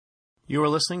You are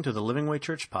listening to the Living Way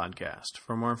Church podcast.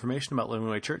 For more information about Living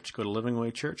Way Church, go to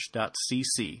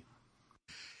livingwaychurch.cc.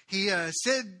 He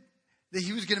said that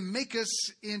he was going to make us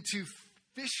into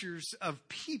fishers of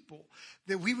people,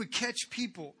 that we would catch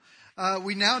people.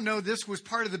 We now know this was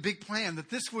part of the big plan, that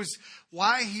this was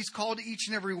why he's called each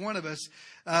and every one of us.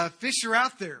 Fish are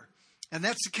out there. And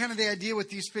that's kind of the idea with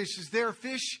these fish, is there are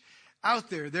fish out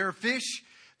there. There are fish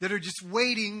that are just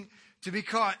waiting to be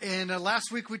caught. And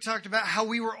last week we talked about how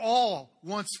we were all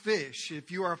once fish.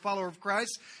 If you are a follower of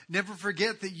Christ, never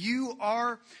forget that you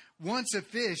are once a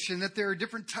fish, and that there are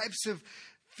different types of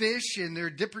fish and there are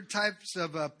different types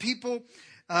of people.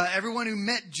 Everyone who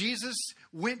met Jesus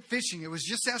went fishing. It was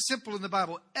just that simple in the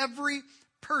Bible. Every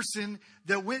person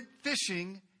that went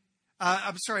fishing,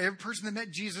 every person that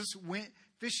met Jesus went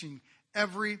fishing.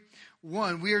 Every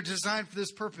one. We are designed for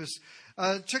this purpose.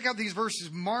 Check out these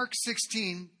verses. Mark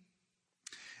 16.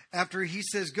 After he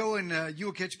says, go and you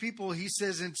will catch people, he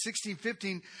says in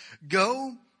 16:15,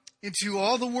 go into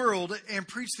all the world and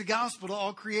preach the gospel to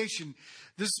all creation.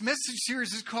 This message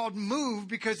series is called Move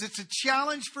because it's a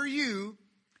challenge for you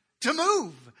to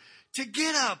move, to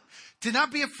get up, to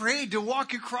not be afraid to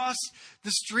walk across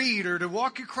the street or to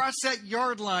walk across that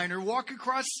yard line or walk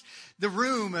across the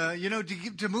room,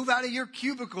 to move out of your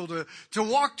cubicle, to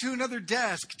walk to another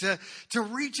desk, to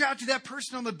reach out to that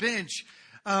person on the bench.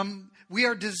 We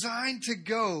are designed to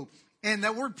go. And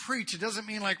that word preach, it doesn't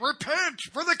mean like, repent,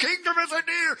 for the kingdom is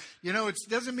near. It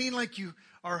doesn't mean like you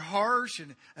are harsh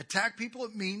and attack people.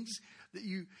 It means that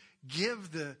you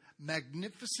give the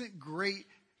magnificent, great,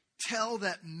 tell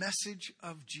that message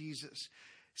of Jesus.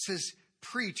 It says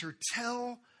preach or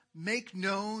tell, make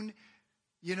known,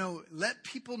 let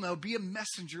people know, be a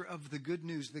messenger of the good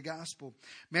news, the gospel.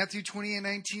 Matthew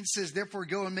 28:19 says, therefore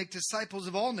go and make disciples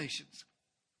of all nations,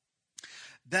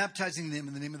 baptizing them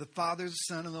in the name of the Father, the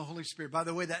Son, and the Holy Spirit. By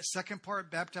the way, that second part,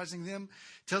 baptizing them,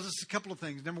 tells us a couple of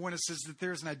things. Number one, it says that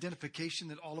there's an identification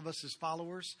that all of us as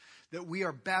followers, that we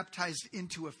are baptized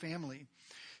into a family.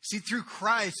 See, through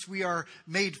Christ, we are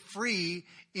made free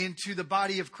into the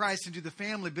body of Christ, into the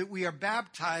family, but we are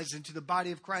baptized into the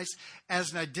body of Christ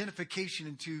as an identification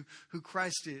into who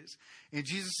Christ is. And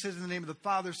Jesus says in the name of the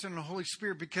Father, Son, and the Holy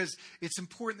Spirit, because it's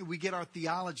important that we get our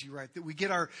theology right, that we get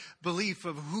our belief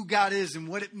of who God is and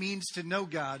what it means to know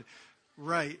God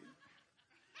right.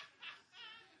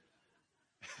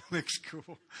 Looks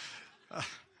cool.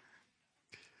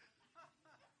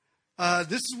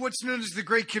 This is what's known as the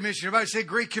Great Commission. Everybody say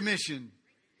Great Commission.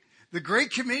 The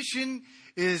Great Commission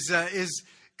is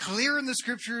clear in the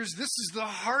Scriptures. This is the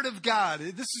heart of God.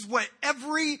 This is what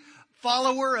every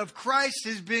follower of Christ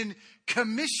has been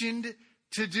commissioned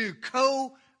to do.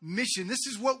 Co-mission. This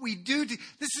is what we do.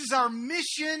 This is our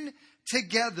mission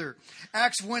together.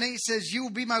 Acts 1:8 says, you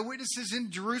will be my witnesses in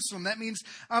Jerusalem. That means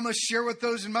I must share with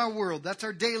those in my world. That's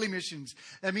our daily missions.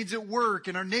 That means at work,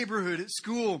 in our neighborhood, at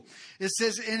school. It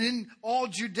says, and in all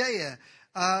Judea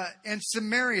and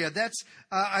Samaria. That's,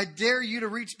 I dare you to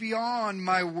reach beyond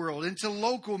my world, into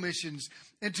local missions,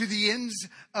 and to the ends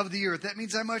of the earth. That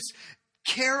means I must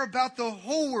care about the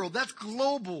whole world. That's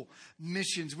global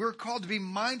missions. We're called to be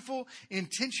mindful,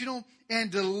 intentional, and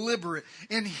deliberate.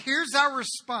 And here's our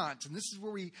response. And this is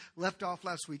where we left off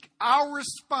last week. Our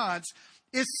response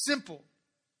is simple.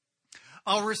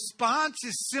 Our response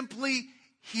is simply,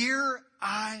 here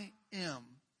I am.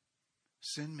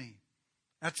 Send me.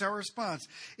 That's our response.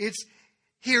 It's,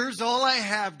 here's all I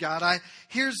have, God.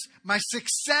 Here's my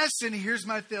success and here's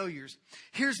my failures.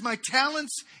 Here's my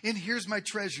talents and here's my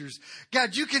treasures.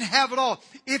 God, you can have it all.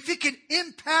 If it can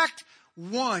impact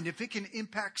one, if it can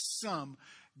impact some,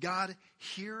 God,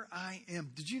 here I am.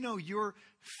 Did you know your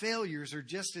failures are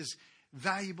just as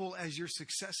valuable as your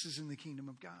successes in the kingdom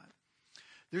of God?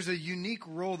 There's a unique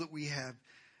role that we have.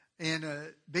 And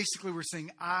basically we're saying,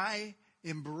 I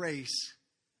embrace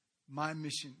my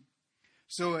mission.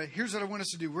 So here's what I want us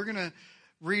to do. We're going to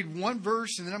read one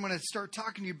verse, and then I'm going to start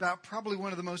talking to you about probably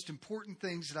one of the most important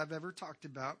things that I've ever talked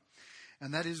about.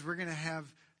 And that is we're going to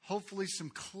have hopefully some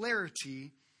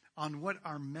clarity on what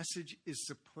our message is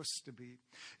supposed to be.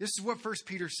 This is what 1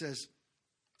 Peter says.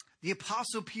 The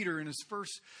Apostle Peter, in his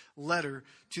first letter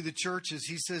to the churches,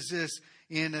 he says this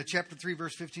in chapter 3,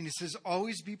 verse 15. He says,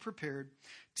 always be prepared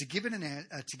to give an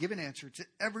answer to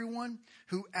everyone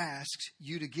who asks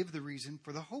you to give the reason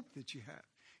for the hope that you have.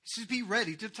 He says, be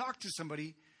ready to talk to somebody.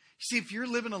 You see, if you're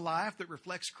living a life that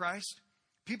reflects Christ,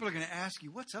 people are going to ask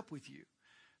you, what's up with you?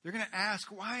 They're going to ask,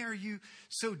 why are you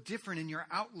so different in your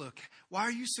outlook? Why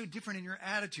are you so different in your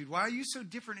attitude? Why are you so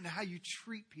different in how you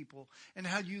treat people and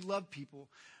how you love people?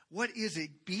 What is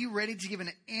it? Be ready to give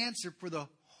an answer for the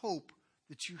hope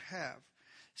that you have.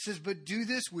 says, but do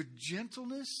this with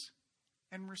gentleness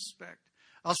and respect.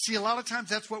 I'll see a lot of times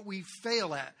that's what we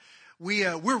fail at.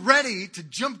 We're ready to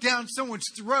jump down someone's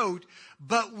throat,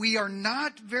 but we are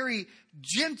not very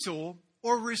gentle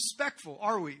or respectful,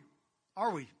 are we?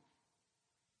 Are we?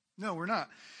 No, we're not.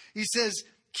 He says,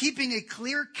 keeping a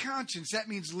clear conscience, that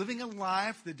means living a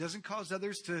life that doesn't cause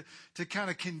others to kind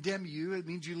of condemn you. It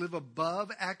means you live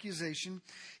above accusation.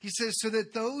 He says, so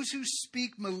that those who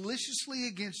speak maliciously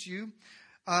against you,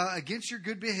 against your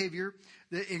good behavior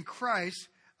in Christ,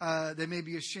 they may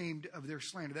be ashamed of their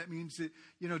slander. That means that,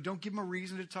 don't give them a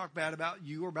reason to talk bad about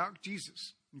you or about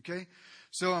Jesus. Okay?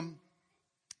 So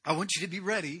I want you to be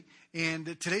ready. And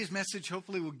today's message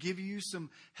hopefully will give you some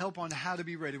help on how to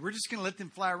be ready. We're just going to let them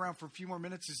fly around for a few more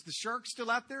minutes. Is the shark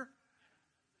still out there?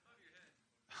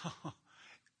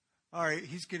 All right,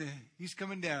 he's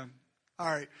coming down. All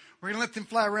right, we're going to let them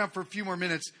fly around for a few more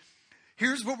minutes.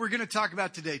 Here's what we're going to talk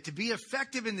about today. To be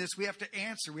effective in this, we have to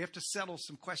answer. We have to settle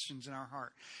some questions in our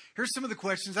heart. Here's some of the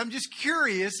questions. I'm just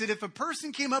curious that if a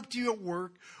person came up to you at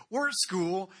work or at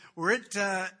school or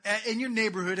in your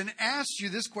neighborhood and asked you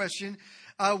this question,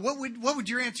 what would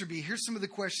your answer be? Here's some of the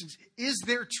questions. Is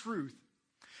there truth?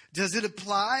 Does it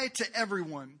apply to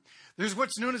everyone? There's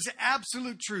what's known as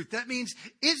absolute truth. That means,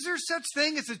 is there such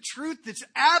thing as a truth that's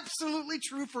absolutely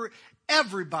true for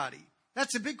everybody?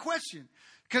 That's a big question.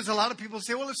 Because a lot of people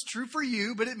say, well, it's true for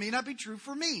you, but it may not be true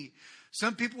for me.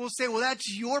 Some people will say, well,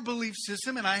 that's your belief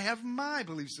system and I have my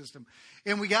belief system.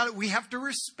 And we have to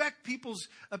respect people's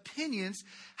opinions.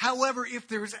 However, if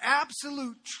there's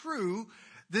absolute true,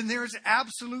 then there's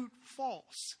absolute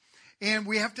false. And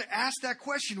we have to ask that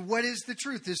question, what is the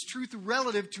truth? Is truth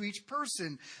relative to each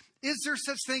person? Is there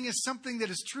such thing as something that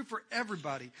is true for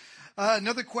everybody?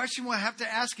 Another question we'll have to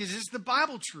ask is the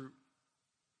Bible true?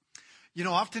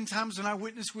 Oftentimes when I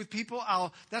witness with people,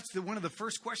 that's one of the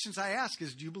first questions I ask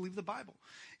is, do you believe the Bible?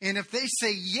 And if they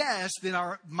say yes, then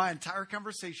my entire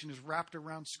conversation is wrapped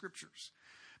around scriptures.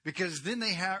 Because then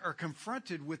they are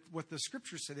confronted with what the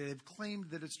scriptures say. They've claimed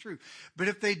that it's true. But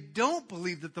if they don't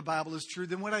believe that the Bible is true,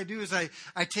 then what I do is I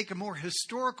take a more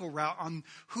historical route on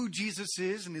who Jesus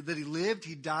is and that he lived,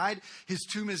 he died, his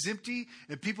tomb is empty,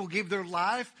 and people gave their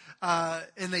life,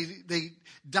 and they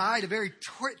died a very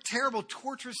terrible,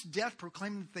 torturous death,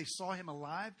 proclaiming that they saw him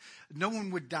alive. No one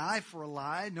would die for a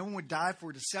lie. No one would die for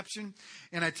a deception.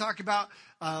 And I talk about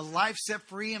life set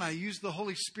free, and I use the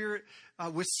Holy Spirit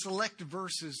with select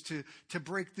verses to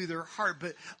break through their heart.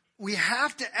 But we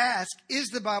have to ask, is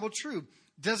the Bible true?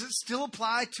 Does it still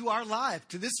apply to our life,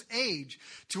 to this age,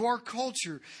 to our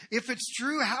culture? If it's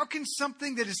true, how can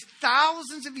something that is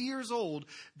thousands of years old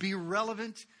be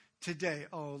relevant today?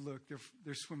 Oh, look,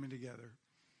 they're swimming together.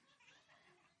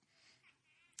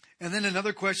 And then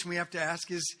another question we have to ask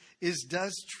is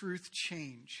does truth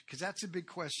change? Because that's a big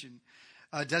question.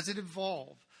 Does it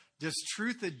evolve? Does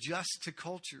truth adjust to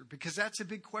culture? Because that's a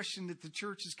big question that the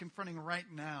church is confronting right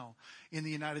now in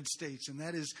the United States. And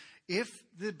that is, if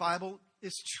the Bible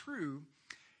is true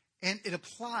and it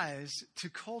applies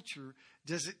to culture,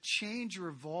 does it change or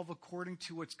evolve according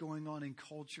to what's going on in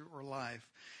culture or life?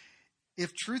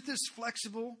 If truth is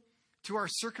flexible to our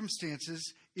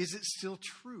circumstances, is it still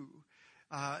true?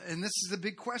 And this is a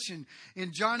big question.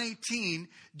 In John 18,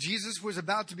 Jesus was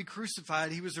about to be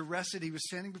crucified. He was arrested. He was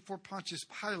standing before Pontius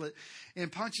Pilate.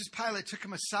 And Pontius Pilate took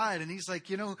him aside. And he's like,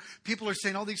 people are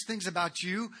saying all these things about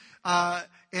you.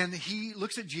 And he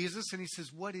looks at Jesus and he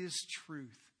says, what is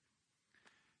truth?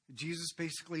 Jesus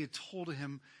basically had told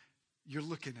him, you're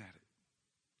looking at it.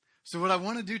 So what I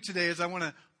want to do today is I want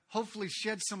to hopefully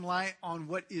shed some light on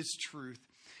what is truth.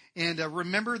 And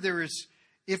remember,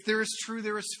 if there is true,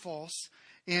 there is false.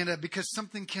 And because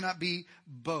something cannot be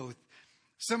both.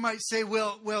 Some might say,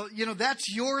 well,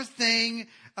 that's your thing.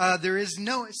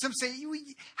 Some say,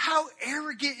 how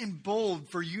arrogant and bold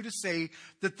for you to say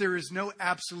that there is no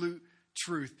absolute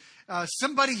truth.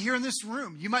 Somebody here in this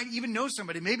room, you might even know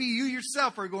somebody, maybe you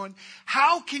yourself are going,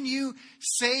 how can you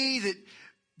say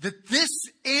that this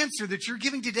answer that you're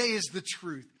giving today is the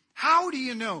truth? How do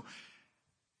you know?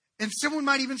 And someone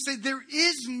might even say, there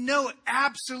is no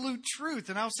absolute truth.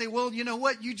 And I'll say, well, you know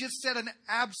what? You just said an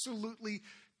absolutely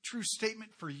true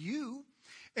statement for you.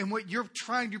 And what you're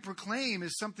trying to proclaim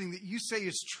is something that you say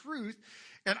is truth.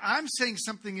 And I'm saying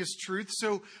something is truth.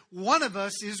 So one of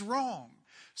us is wrong.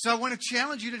 So I want to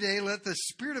challenge you today. Let the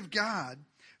Spirit of God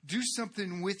do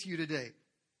something with you today.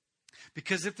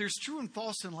 Because if there's true and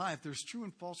false in life, there's true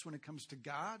and false when it comes to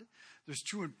God. There's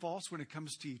true and false when it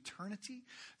comes to eternity.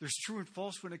 There's true and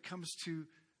false when it comes to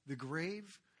the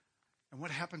grave and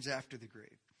what happens after the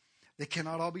grave. They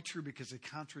cannot all be true because they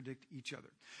contradict each other.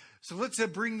 So let's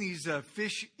bring these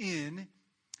fish in.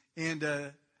 And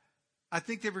I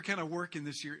think they were kind of working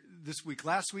this week.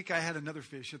 Last week I had another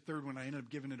fish, a third one. I ended up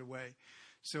giving it away.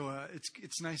 So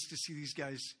it's nice to see these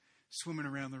guys swimming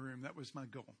around the room. That was my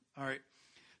goal. All right.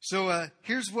 So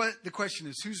here's what the question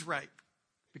is. Who's right?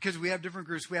 Because we have different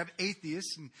groups. We have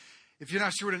atheists. And if you're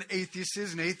not sure what an atheist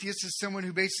is someone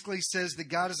who basically says that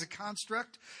God is a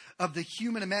construct of the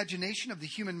human imagination, of the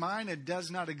human mind, and does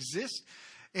not exist.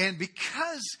 And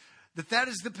because that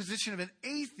is the position of an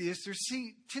atheist, there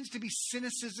tends to be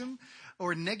cynicism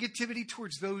or negativity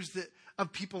towards those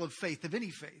of people of faith, of any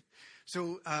faith.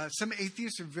 So some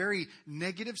atheists are very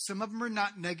negative. Some of them are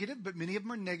not negative, but many of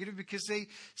them are negative because they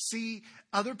see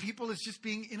other people as just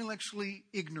being intellectually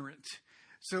ignorant.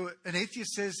 So an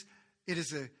atheist says it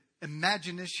is an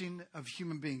imagination of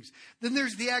human beings. Then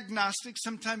there's the agnostic,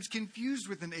 sometimes confused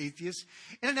with an atheist.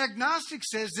 And an agnostic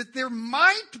says that there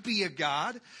might be a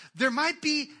God, there might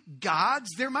be gods,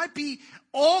 there might be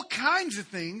all kinds of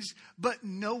things, but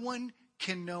no one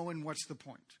can know, and what's the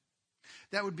point?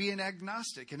 That would be an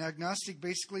agnostic. An agnostic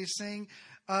basically is saying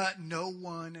no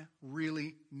one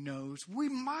really knows. We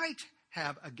might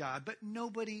have a God, but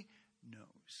nobody knows.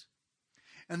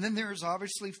 And then there's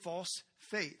obviously false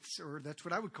faiths, or that's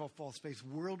what I would call false faiths,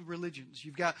 world religions.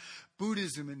 You've got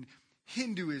Buddhism and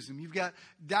Hinduism. You've got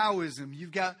Taoism.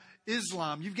 You've got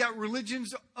Islam. You've got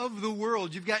religions of the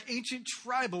world. You've got ancient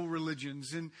tribal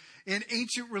religions and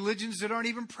ancient religions that aren't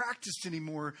even practiced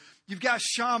anymore. You've got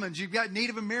shamans. You've got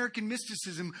Native American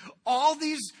mysticism. All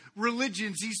these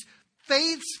religions, these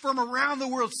faiths from around the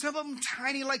world, some of them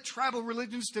tiny like tribal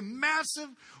religions to massive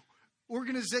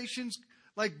organizations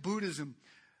like Buddhism.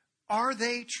 Are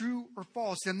they true or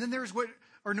false? And then there's what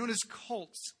are known as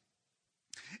cults.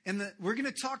 And we're going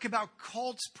to talk about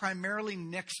cults primarily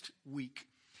next week.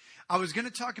 I was going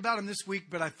to talk about them this week,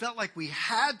 but I felt like we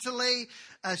had to lay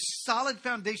a solid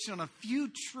foundation on a few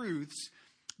truths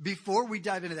before we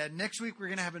dive into that. Next week, we're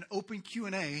going to have an open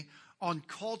Q&A on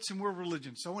cults and world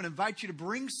religion. So I want to invite you to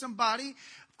bring somebody.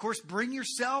 Of course, bring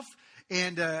yourself.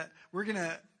 And we're going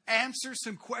to answer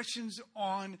some questions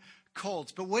on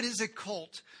cults. But what is a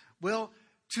cult? Well,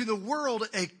 to the world,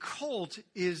 a cult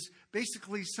is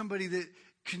basically somebody that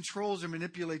controls or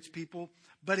manipulates people.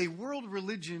 But a world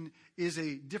religion is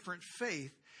a different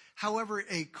faith. However,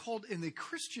 a cult in the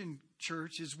Christian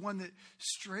church is one that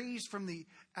strays from the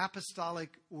apostolic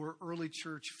or early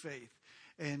church faith.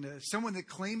 And someone that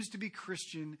claims to be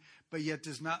Christian, but yet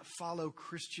does not follow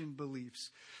Christian beliefs.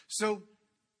 So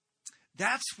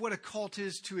that's what a cult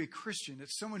is to a Christian.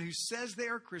 It's someone who says they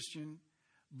are Christian,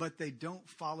 but they don't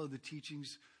follow the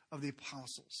teachings of the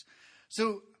apostles.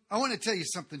 So I want to tell you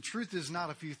something. Truth is not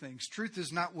a few things. Truth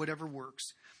is not whatever works.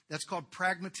 That's called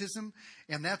pragmatism,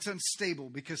 and that's unstable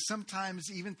because sometimes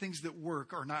even things that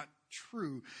work are not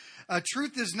true.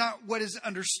 Truth is not what is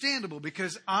understandable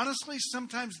because honestly,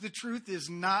 sometimes the truth is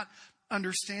not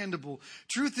understandable.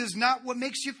 Truth is not what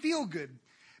makes you feel good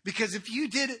because if you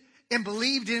did and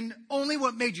believed in only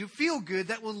what made you feel good,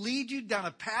 that will lead you down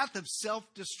a path of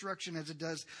self-destruction as it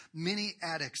does many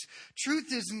addicts.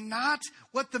 Truth is not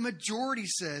what the majority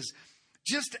says.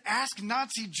 Just ask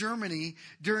Nazi Germany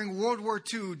during World War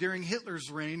II, during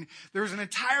Hitler's reign. There was an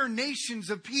entire nations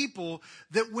of people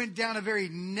that went down a very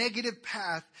negative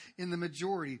path in the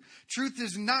majority. Truth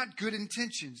is not good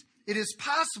intentions. It is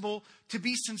possible to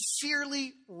be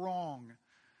sincerely wrong.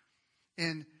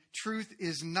 And truth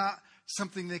is not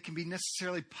something that can be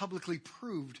necessarily publicly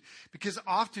proved because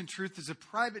often truth is a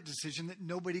private decision that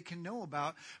nobody can know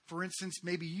about. For instance,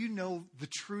 maybe you know the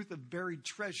truth of buried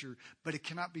treasure, but it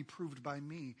cannot be proved by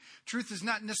me. Truth is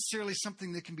not necessarily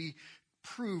something that can be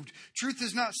proved. Truth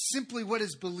is not simply what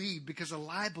is believed because a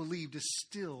lie believed is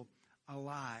still a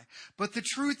lie. But the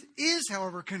truth is,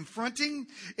 however, confronting.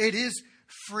 It is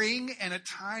freeing, and at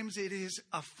times it is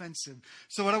offensive.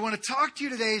 So what I want to talk to you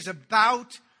today is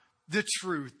about the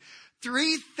truth.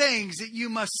 3 things that you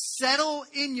must settle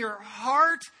in your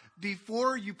heart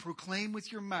before you proclaim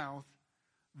with your mouth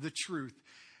the truth.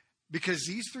 Because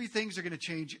these 3 things are going to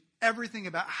change everything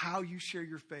about how you share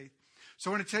your faith.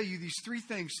 So I want to tell you these 3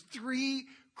 things. 3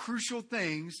 crucial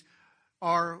things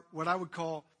are what I would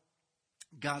call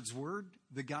God's Word,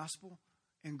 the Gospel,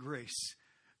 and grace.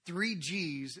 3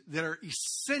 G's that are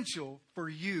essential for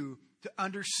you to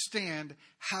understand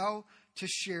how to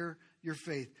share your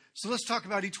faith. So let's talk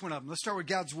about each one of them. Let's start with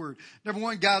God's Word. Number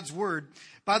 1, God's Word.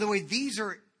 By the way,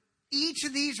 each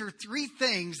of these are 3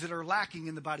 things that are lacking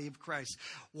in the body of Christ.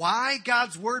 Why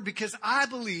God's Word? Because I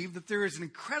believe that there is an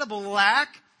incredible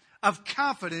lack of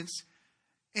confidence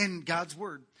in God's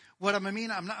Word. What I mean,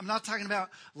 I'm not talking about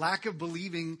lack of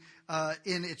believing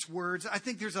in its words. I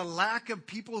think there's a lack of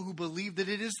people who believe that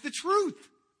it is the truth.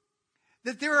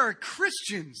 that there are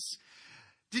Christians.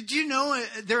 Did you know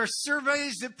there are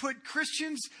surveys that put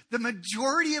Christians, the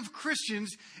majority of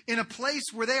Christians, in a place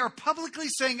where they are publicly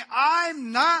saying,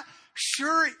 I'm not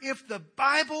sure if the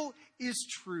Bible is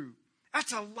true.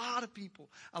 That's a lot of people,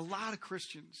 a lot of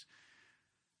Christians.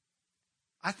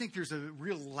 I think there's a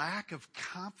real lack of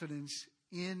confidence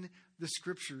in the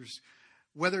Scriptures,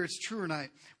 whether it's true or not.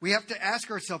 We have to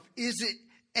ask ourselves, is it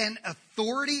an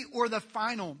authority or the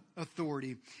final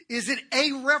authority? Is it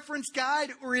a reference guide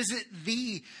or is it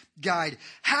the guide?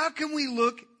 How can we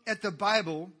look at the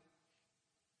Bible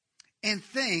and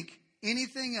think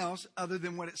anything else other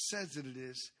than what it says that it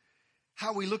is?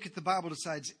 How we look at the Bible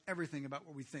decides everything about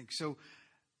what we think. So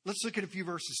let's look at a few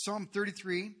verses. Psalm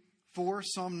 33, 4,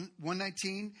 Psalm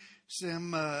 119,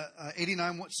 Psalm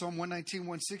 89, Psalm 119,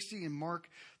 160, and Mark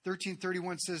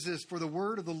 13:31 says this, for the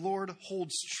word of the Lord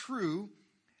holds true.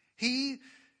 He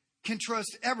can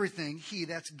trust everything he,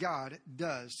 that's God,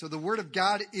 does. So the word of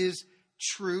God is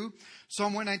true.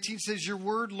 Psalm 119 says, your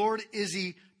word, Lord, is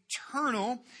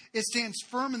eternal. It stands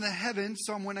firm in the heavens.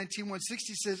 Psalm 119,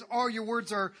 160 says, all your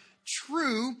words are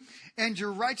true and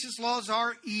your righteous laws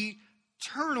are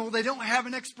eternal. They don't have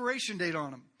an expiration date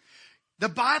on them. The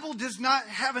Bible does not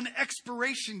have an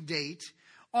expiration date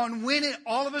on when it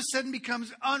all of a sudden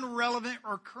becomes irrelevant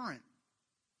or current.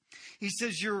 He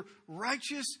says, your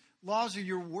righteous laws or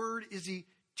your word is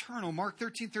eternal. Mark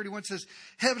 13:31 says,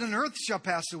 heaven and earth shall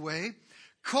pass away.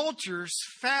 Cultures,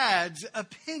 fads,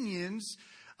 opinions,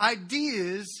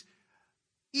 ideas,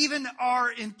 even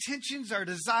our intentions, our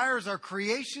desires, our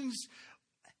creations,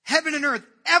 heaven and earth,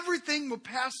 everything will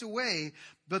pass away.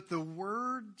 But the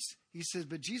words, he says,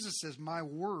 but Jesus says, my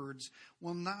words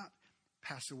will not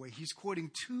pass away. He's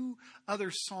quoting two other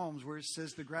Psalms where it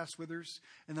says the grass withers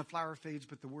and the flower fades,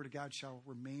 but the word of God shall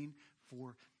remain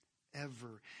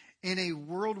forever. In a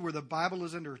world where the Bible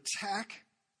is under attack,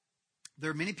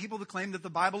 there are many people that claim that the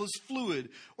Bible is fluid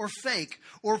or fake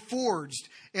or forged,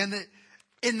 and that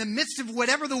in the midst of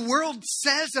whatever the world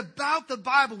says about the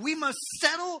Bible, we must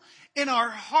settle in our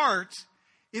heart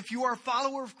if you are a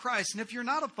follower of Christ. And if you're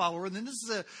not a follower, then this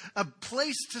is a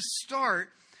place to start.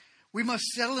 We must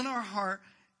settle in our heart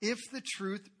if the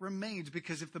truth remains.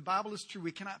 Because if the Bible is true,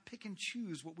 we cannot pick and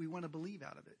choose what we want to believe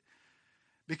out of it.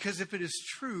 Because if it is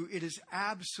true, it is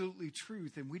absolutely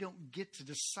truth, and we don't get to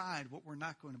decide what we're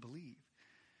not going to believe.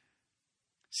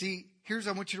 See,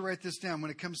 I want you to write this down when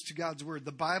it comes to God's word.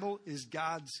 The Bible is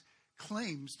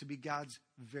claims to be God's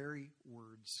very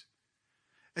words.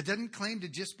 It doesn't claim to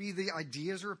just be the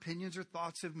ideas or opinions or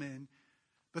thoughts of men,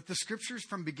 but the Scriptures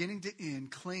from beginning to end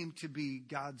claim to be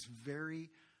God's very,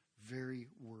 very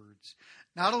words.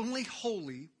 Not only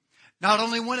holy, not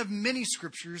only one of many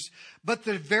Scriptures, but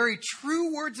the very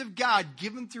true words of God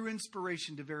given through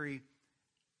inspiration to very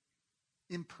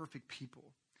imperfect people.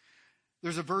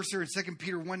 There's a verse here in 2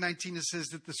 Peter 1:19 that says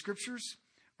that the Scriptures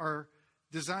are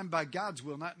designed by God's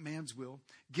will, not man's will,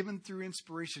 given through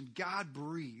inspiration. God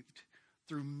breathed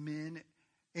through men,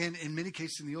 and in many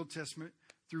cases in the Old Testament,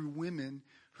 through women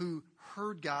who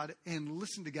heard God and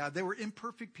listened to God. They were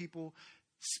imperfect people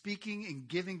speaking and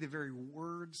giving the very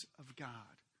words of God.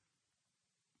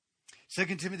 2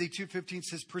 Timothy 2:15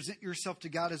 says, present yourself to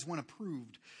God as one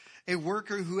approved, a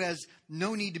worker who has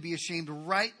no need to be ashamed,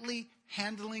 rightly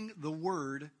handling the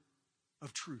word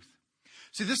of truth.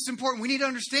 So this is important. We need to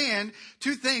understand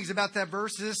two things about that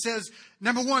verse. It says,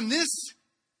 number one, this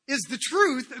is the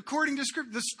truth according to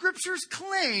Scripture. The Scriptures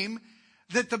claim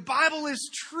that the Bible is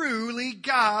truly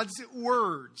God's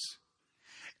words.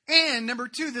 And number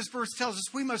two, this verse tells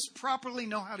us we must properly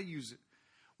know how to use it.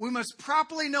 We must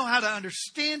properly know how to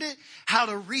understand it, how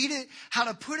to read it, how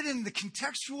to put it in the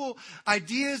contextual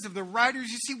ideas of the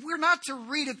writers. You see, we're not to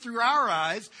read it through our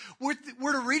eyes. We're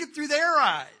to read it through their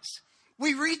eyes.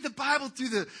 We read the Bible through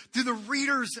the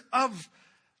readers of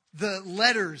the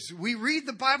letters. We read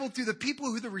the Bible through the people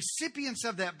who are the recipients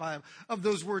of that Bible, of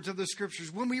those words, of the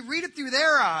Scriptures. When we read it through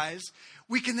their eyes,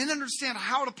 we can then understand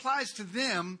how it applies to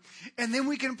them, and then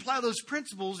we can apply those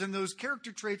principles and those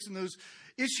character traits and those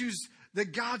issues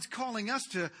that God's calling us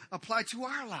to apply to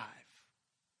our life.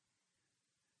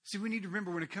 See, we need to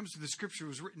remember when it comes to the Scripture, it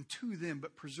was written to them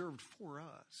but preserved for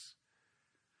us.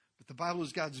 But the Bible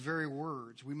is God's very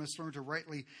words. We must learn to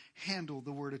rightly handle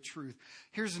the word of truth.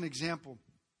 Here's an example.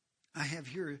 I have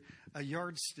here a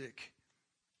yardstick.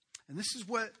 And this is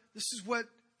what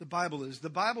the Bible is. The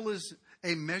Bible is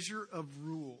a measure of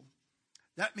rule.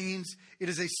 That means it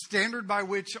is a standard by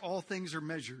which all things are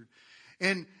measured.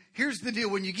 And here's the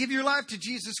deal. When you give your life to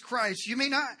Jesus Christ, you may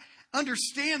not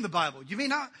understand the Bible. You may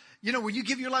not, when you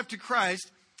give your life to Christ,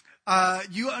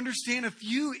 you understand a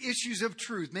few issues of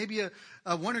truth, maybe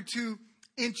a one or two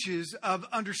inches of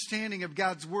understanding of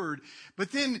God's Word.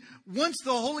 But then once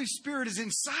the Holy Spirit is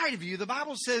inside of you, the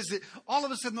Bible says that all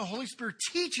of a sudden the Holy Spirit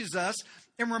teaches us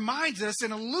and reminds us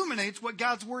and illuminates what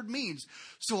God's Word means.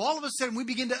 So all of a sudden we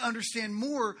begin to understand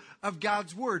more of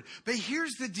God's Word. But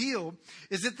here's the deal,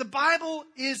 is that the Bible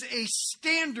is a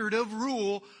standard of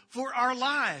rule for our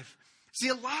life. See,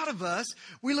 a lot of us,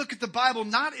 we look at the Bible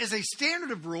not as a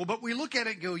standard of rule, but we look at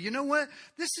it and go, you know what?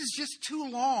 This is just too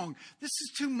long. This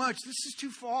is too much. This is too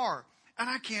far. And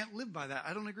I can't live by that.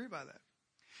 I don't agree by that.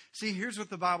 See, here's what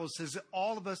the Bible says, that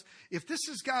all of us, if this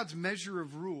is God's measure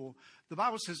of rule, the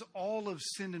Bible says all have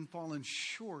sinned and fallen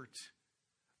short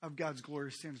of God's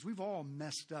glorious standards. We've all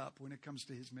messed up when it comes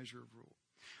to his measure of rule.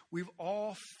 We've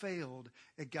all failed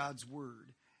at God's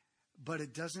word, but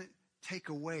it doesn't take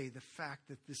away the fact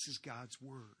that this is God's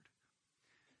word.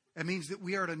 It means that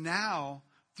we are to now,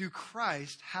 through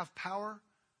Christ, have power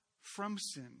from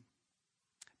sin.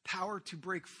 Power to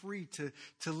break free,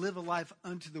 to live a life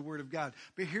unto the word of God.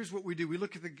 But here's what we do. We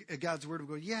look at God's word and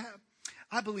go, yeah,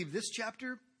 I believe this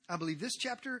chapter. I believe this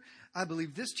chapter. I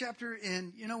believe this chapter.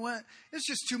 And you know what? It's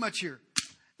just too much here.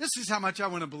 This is how much I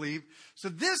want to believe. So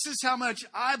this is how much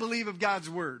I believe of God's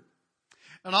word.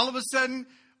 And all of a sudden,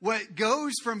 what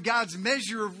goes from God's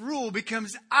measure of rule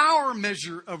becomes our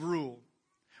measure of rule.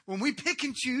 When we pick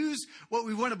and choose what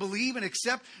we want to believe and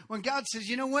accept, when God says,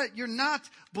 you know what, you're not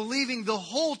believing the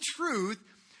whole truth,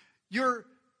 you're,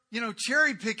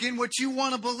 cherry picking what you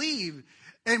want to believe.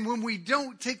 And when we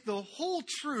don't take the whole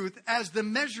truth as the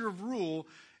measure of rule,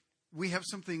 we have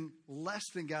something less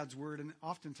than God's word. And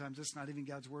oftentimes it's not even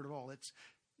God's word at all.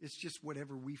 It's just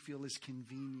whatever we feel is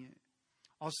convenient.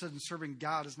 All of a sudden, serving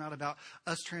God is not about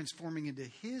us transforming into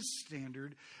his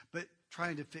standard, but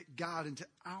trying to fit God into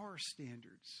our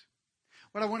standards.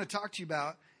 What I want to talk to you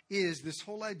about is this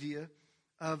whole idea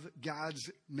of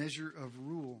God's measure of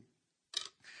rule.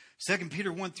 2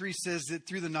 Peter 1:3 says that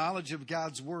through the knowledge of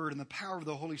God's word and the power of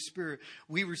the Holy Spirit,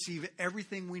 we receive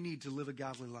everything we need to live a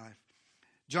godly life.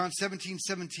 John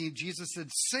 17:17, Jesus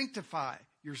said, sanctify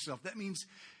yourself. That means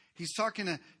he's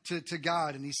talking to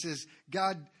God, and he says,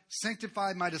 God,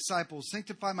 sanctify my disciples,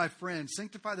 sanctify my friends,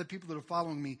 sanctify the people that are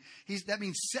following me. That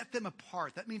means set them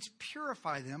apart. That means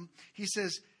purify them. He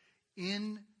says,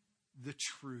 in the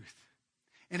truth.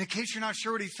 And in case you're not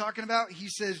sure what he's talking about, he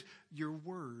says, your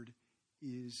word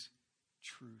is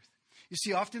truth. You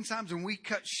see, oftentimes when we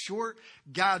cut short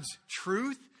God's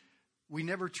truth, we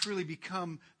never truly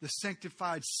become the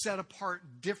sanctified, set apart,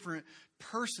 different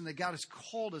person that God has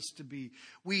called us to be.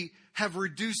 We have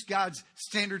reduced God's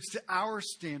standards to our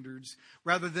standards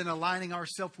rather than aligning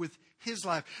ourselves with his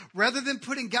life. Rather than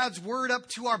putting God's word up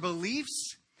to our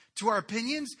beliefs, to our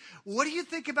opinions, what do you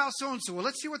think about so-and-so? Well,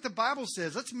 let's see what the Bible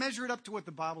says. Let's measure it up to what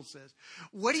the Bible says.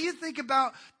 What do you think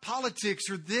about politics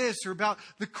or this or about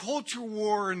the culture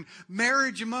war and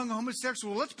marriage among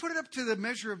homosexuals? Well, let's put it up to the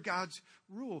measure of God's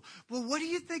rule. Well, what do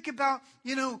you think about,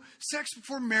 sex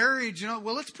before marriage?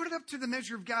 Well, let's put it up to the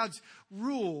measure of God's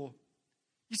rule.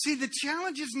 You see, the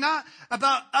challenge is not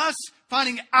about us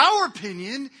finding our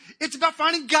opinion. It's about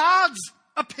finding God's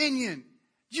opinion.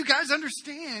 You guys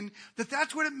understand that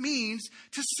that's what it means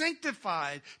to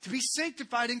sanctify, to be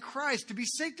sanctified in Christ, to be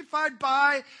sanctified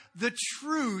by the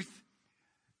truth.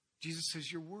 Jesus says,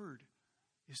 your word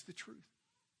is the truth.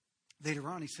 Later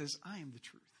on, he says, I am the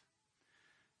truth.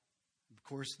 Of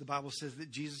course, the Bible says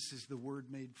that Jesus is the Word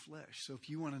made flesh. So if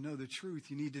you want to know the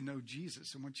truth, you need to know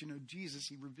Jesus. And once you know Jesus,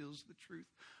 he reveals the truth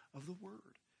of the Word.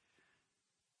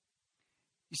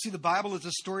 You see, the Bible is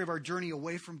a story of our journey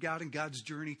away from God and God's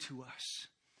journey to us.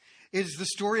 It is the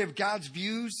story of God's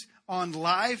views on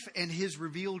life and his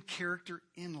revealed character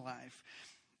in life.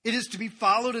 It is to be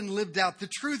followed and lived out. The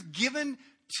truth given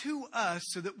to us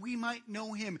so that we might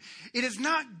know him. It is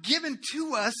not given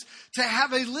to us to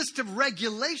have a list of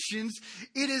regulations.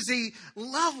 It is a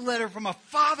love letter from a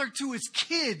father to his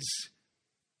kids,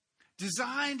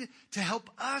 designed to help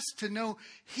us to know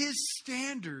his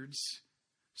standards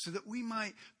so that we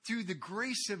might, through the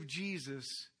grace of Jesus,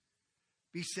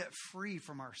 be set free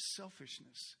from our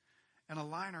selfishness and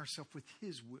align ourselves with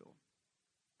his will.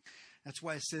 That's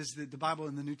why it says that the Bible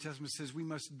in the New Testament says we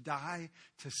must die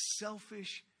to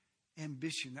selfish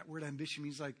ambition. That word ambition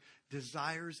means like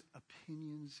desires,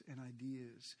 opinions, and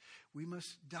ideas. We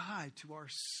must die to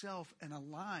ourself and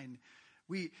align.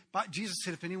 Jesus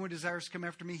said, if anyone desires to come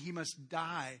after me, he must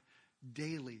die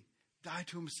daily. Die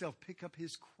to himself, pick up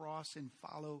his cross and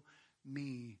follow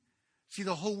me. See,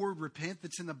 the whole word repent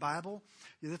that's in the Bible,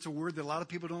 that's a word that a lot of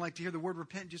people don't like to hear. The word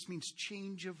repent just means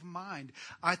change of mind.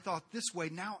 I thought this way,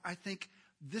 now I think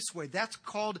this way. That's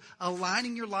called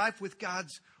aligning your life with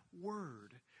God's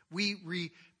word. We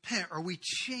repent or we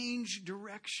change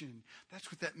direction.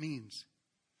 That's what that means.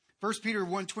 1 Peter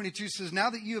 1:22 says, now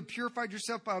that you have purified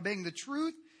yourself by obeying the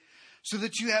truth, so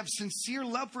that you have sincere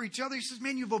love for each other. He says,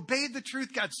 man, you've obeyed the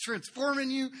truth. God's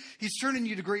transforming you. He's turning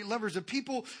you to great lovers of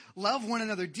people. Love one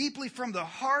another deeply from the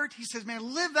heart. He says,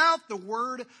 man, live out the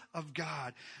word of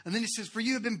God. And then he says, for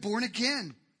you have been born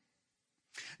again.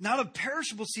 Not of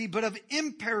perishable seed, but of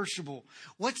imperishable.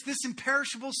 What's this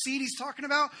imperishable seed he's talking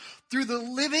about? Through the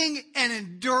living and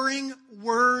enduring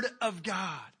word of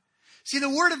God. See, the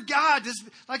word of God,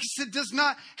 like I said, does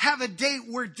not have a date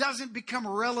where it doesn't become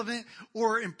relevant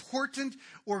or important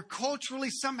or culturally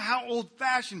somehow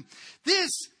old-fashioned. This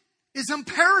is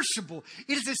imperishable.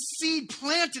 It is a seed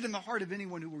planted in the heart of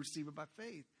anyone who will receive it by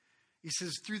faith. He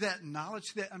says, through that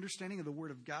knowledge, that understanding of the word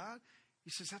of God,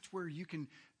 he says that's where you can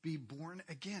be born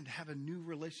again, to have a new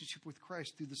relationship with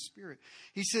Christ through the Spirit.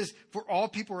 He says, for all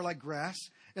people are like grass,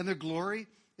 and their glory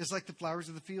is like the flowers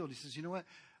of the field. He says, you know what?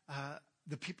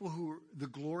 The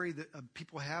glory that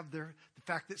people have there, the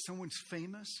fact that someone's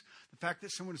famous, the fact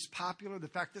that someone is popular, the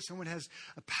fact that someone has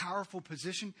a powerful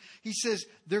position. He says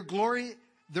their glory,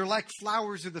 they're like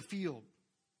flowers of the field.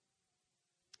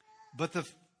 But the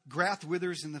grass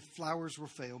withers and the flowers will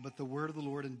fail, but the word of the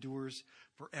Lord endures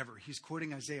forever. He's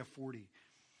quoting Isaiah 40.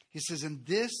 He says, and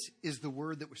this is the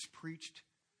word that was preached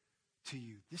to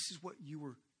you. This is what you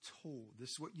were told. This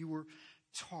is what you were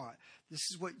taught. This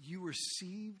is what you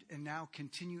received and now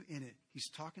continue in it. He's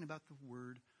talking about the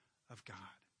word of God.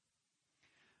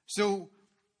 So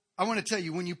I want to tell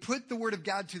you, when you put the word of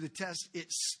God to the test,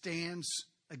 it stands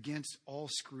against all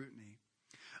scrutiny.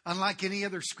 Unlike any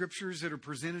other scriptures that are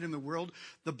presented in the world,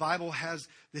 the Bible has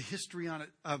the history on it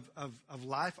of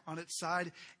life on its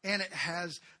side, and it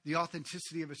has the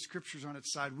authenticity of its scriptures on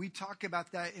its side. We talk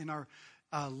about that in our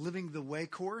Living the Way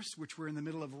course, which we're in the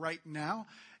middle of right now.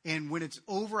 And when it's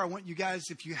over, I want you guys,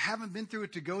 if you haven't been through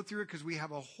it, to go through it, because we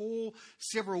have a whole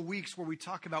several weeks where we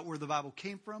talk about where the Bible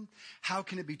came from. How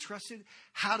can it be trusted?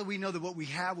 How do we know that what we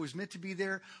have was meant to be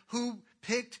there? Who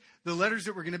picked the letters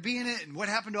that were going to be in it? And what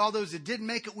happened to all those that didn't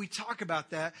make it? We talk about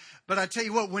that. But I tell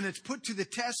you what, when it's put to the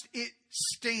test, it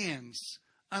stands.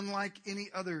 Unlike any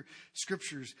other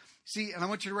scriptures. See, and I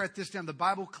want you to write this down. The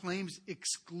Bible claims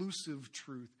exclusive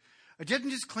truth. It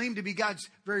doesn't just claim to be God's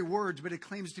very words, but it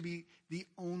claims to be the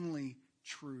only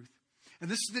truth. And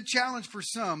this is the challenge for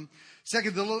some. 2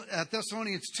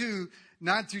 Thessalonians 2,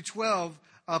 9 through 12,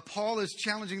 Paul is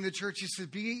challenging the church. He says,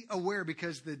 be aware,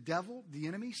 because the devil, the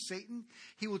enemy, Satan,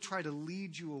 he will try to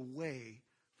lead you away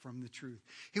from the truth.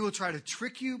 He will try to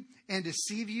trick you and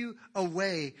deceive you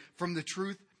away from the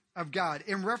truth of God.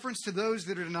 In reference to those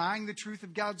that are denying the truth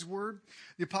of God's word,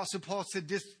 the Apostle Paul said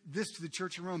this to the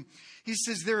church in Rome. He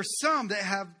says, there are some that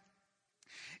have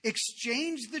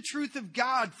exchanged the truth of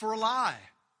God for a lie.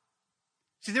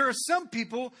 See, there are some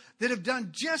people that have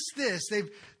done just this.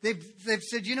 They've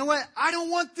said, you know what? I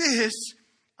don't want this.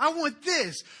 I want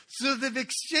this. So they've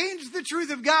exchanged the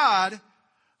truth of God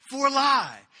for a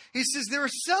lie. He says, there are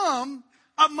some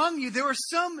among you, there are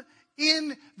some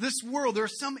in this world, there are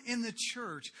some in the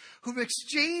church who've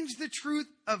exchanged the truth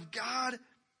of God,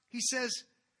 he says,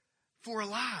 for a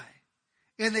lie.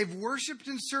 And they've worshiped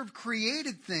and served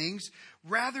created things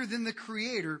rather than the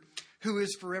Creator, who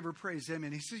is forever praised.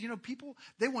 Amen. He says, you know, people,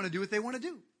 they want to do what they want to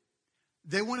do.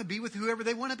 They want to be with whoever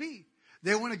they want to be.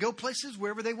 They want to go places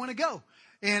wherever they want to go.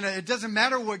 And it doesn't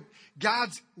matter what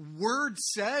God's word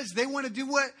says. They want to do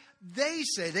what they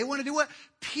say. They want to do what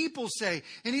people say.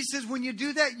 And he says, when you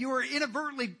do that, you are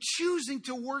inadvertently choosing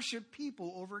to worship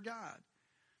people over God.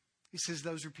 He says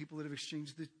those are people that have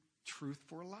exchanged the truth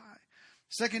for a lie.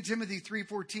 2 Timothy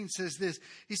 3:14 says this.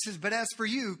 He says, but as for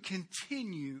you,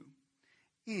 continue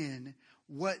in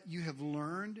what you have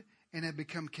learned and have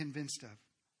become convinced of,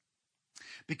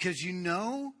 because you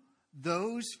know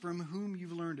those from whom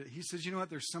you've learned it. He says, you know what?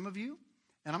 There's some of you,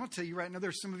 and I'm going to tell you right now,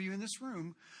 there's some of you in this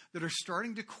room that are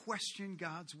starting to question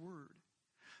God's word.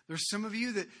 There's some of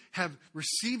you that have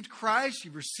received Christ,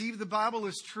 you've received the Bible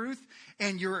as truth,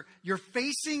 and you're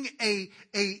facing a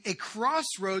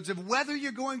crossroads of whether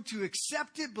you're going to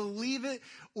accept it, believe it,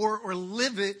 or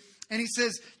live it. And he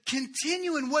says,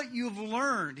 continue in what you've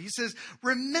learned. He says,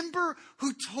 remember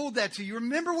who told that to you.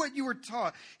 Remember what you were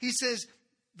taught. He says,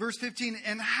 verse 15,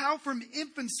 and how from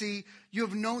infancy you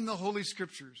have known the Holy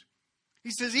Scriptures. He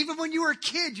says, even when you were a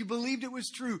kid, you believed it was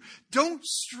true. Don't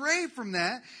stray from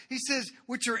that. He says,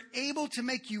 which are able to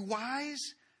make you wise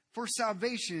for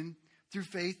salvation through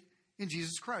faith in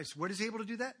Jesus Christ. What is able to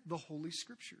do that? The Holy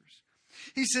Scriptures.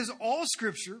 He says, all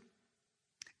Scripture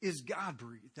is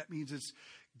God-breathed. That means it's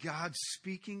God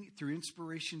speaking through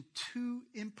inspiration to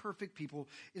imperfect people.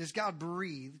 It is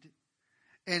God-breathed.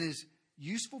 and is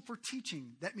useful for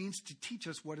teaching. That means to teach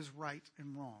us what is right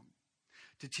and wrong,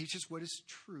 to teach us what is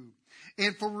true.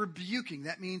 And for rebuking,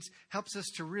 that means helps us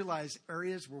to realize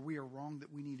areas where we are wrong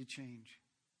that we need to change.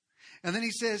 And then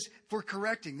he says, for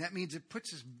correcting, that means it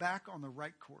puts us back on the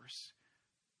right course.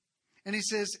 And he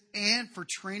says, and for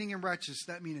training in righteousness,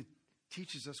 that means it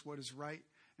teaches us what is right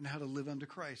and how to live unto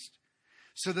Christ,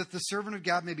 so that the servant of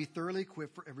God may be thoroughly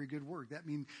equipped for every good work. That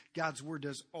means God's word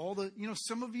does all the,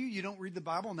 some of you don't read the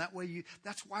Bible, and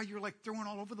that's why you're like throwing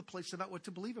all over the place about what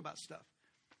to believe about stuff.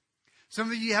 Some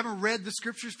of you haven't read the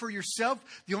scriptures for yourself.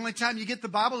 The only time you get the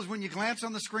Bible is when you glance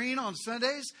on the screen on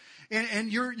Sundays,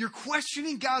 and you're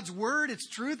questioning God's word, its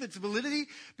truth, its validity,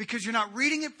 because you're not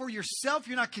reading it for yourself.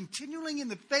 You're not continuing in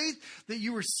the faith that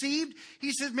you received.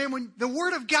 He says, man, when the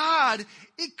word of God,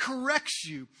 it corrects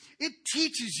you. It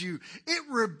teaches you. It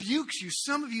rebukes you.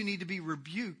 Some of you need to be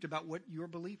rebuked about what you're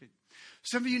believing.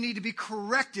 Some of you need to be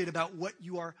corrected about what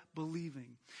you are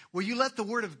believing. Will you let the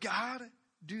word of God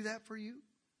do that for you?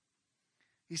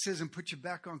 He says, and put you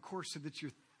back on course so that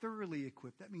you're thoroughly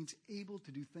equipped. That means able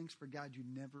to do things for God you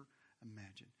never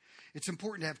imagined. It's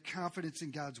important to have confidence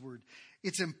in God's word.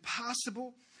 It's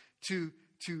impossible to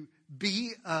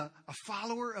be a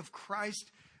follower of Christ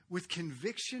with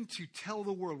conviction to tell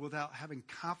the world without having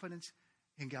confidence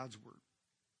in God's word.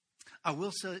 I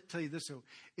will tell you this, though.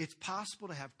 It's possible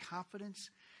to have confidence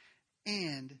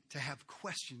and to have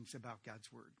questions about God's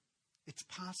word. It's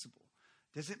possible.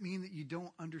 Doesn't mean that you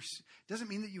doesn't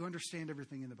mean that you understand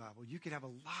everything in the Bible. You could have a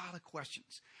lot of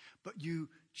questions, but you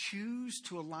choose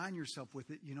to align yourself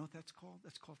with it. You know what that's called?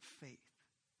 That's called faith.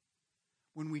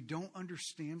 When we don't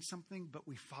understand something, but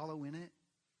we follow in it,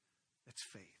 that's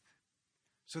faith.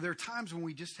 So there are times when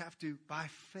we just have to, by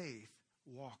faith,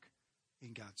 walk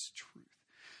in God's truth.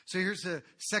 So here's the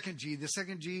second G. The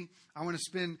second G I want to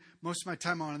spend most of my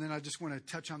time on, and then I just want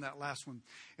to touch on that last one.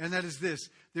 And that is this.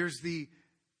 There's the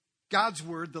God's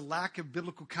word, the lack of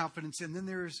biblical confidence, and then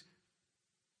there's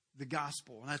the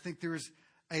gospel. And I think there's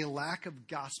a lack of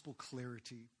gospel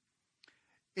clarity.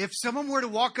 If someone were to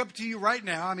walk up to you right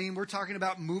now, I mean, we're talking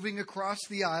about moving across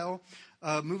the aisle,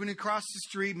 moving across the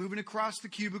street, moving across the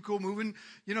cubicle, moving,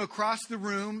 across the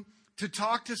room to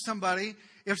talk to somebody.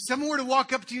 If someone were to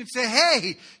walk up to you and say,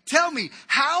 hey, tell me,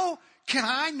 how can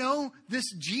I know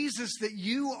this Jesus that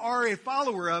you are a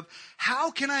follower of? How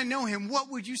can I know him?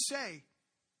 What would you say?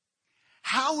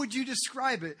 How would you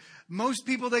describe it? Most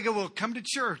people, they go, well, come to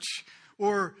church.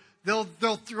 Or they'll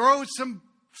throw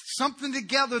something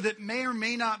together that may or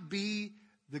may not be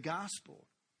the gospel.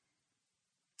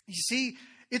 You see,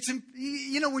 it's,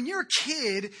 when you're a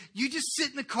kid, you just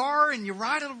sit in the car and you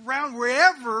ride around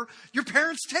wherever your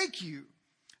parents take you.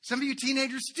 Some of you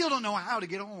teenagers still don't know how to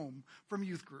get home from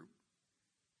youth group.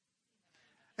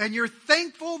 And you're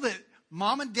thankful that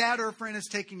mom and dad or a friend has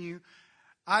taken you.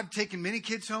 I've taken many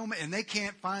kids home and they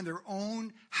can't find their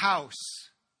own house.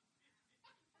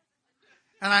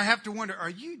 And I have to wonder,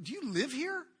 do you live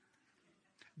here?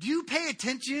 Do you pay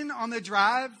attention on the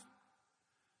drive?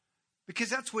 Because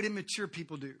that's what immature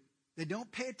people do. They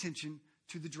don't pay attention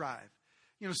to the drive.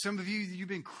 Some of you've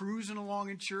been cruising along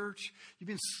in church. You've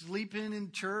been sleeping in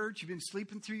church. You've been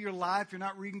sleeping through your life. You're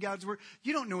not reading God's word.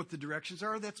 You don't know what the directions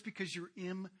are. That's because you're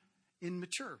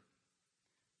immature.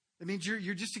 It means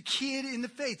you're just a kid in the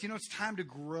faith. It's time to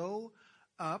grow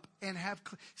up and have...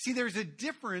 See, there's a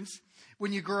difference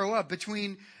when you grow up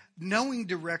between knowing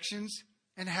directions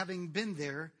and having been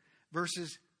there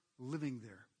versus living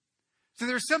there. So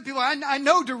there are some people, I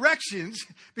know directions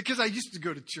because I used to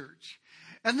go to church.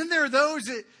 And then there are those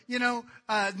that,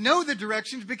 know the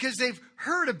directions because they've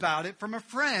heard about it from a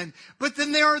friend. But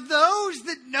then there are those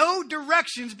that know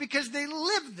directions because they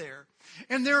live there.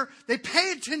 And they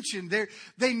pay attention.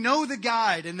 They know the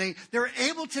guide and they're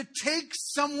able to take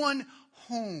someone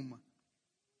home.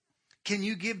 Can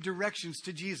you give directions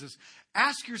to Jesus?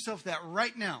 Ask yourself that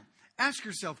right now. Ask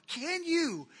yourself, can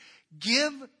you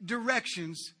give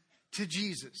directions to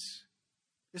Jesus?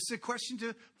 This is a question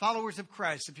to followers of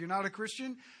Christ. If you're not a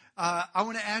Christian, I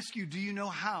want to ask you, do you know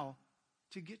how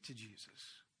to get to Jesus?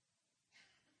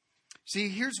 See,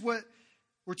 here's what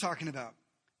we're talking about.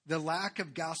 The lack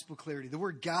of gospel clarity. The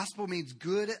word gospel means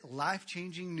good,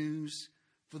 life-changing news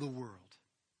for the world.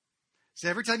 So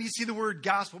every time you see the word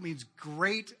gospel, it means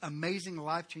great, amazing,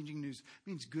 life-changing news. It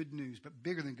means good news, but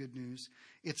bigger than good news.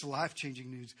 It's life-changing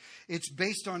news. It's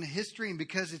based on history, and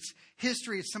because it's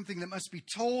history, it's something that must be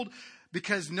told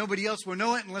because nobody else will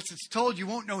know it unless it's told. You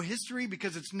won't know history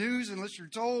because it's news unless you're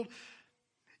told.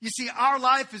 You see, our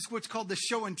life is what's called the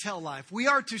show and tell life. We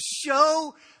are to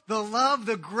show the love,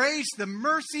 the grace, the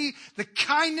mercy, the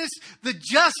kindness, the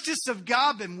justice of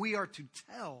God, and we are to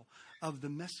tell of the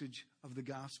message of the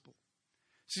gospel.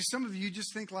 See, some of you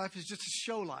just think life is just a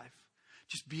show life.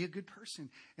 Just be a good person.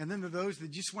 And then there are those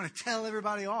that just want to tell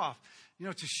everybody off.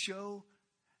 To show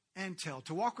and tell.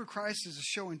 To walk with Christ is a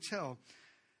show and tell.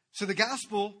 So the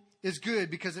gospel is good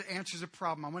because it answers a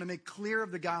problem. I want to make clear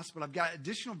of the gospel. I've got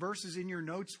additional verses in your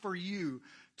notes for you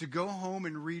to go home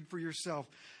and read for yourself.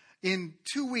 In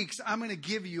 2 weeks, I'm going to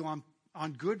give you on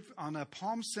a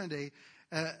Palm Sunday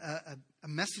a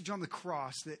message on the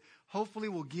cross that hopefully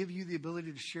will give you the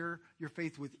ability to share your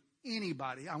faith with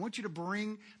anybody. I want you to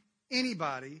bring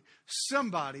anybody,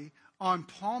 somebody on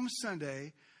Palm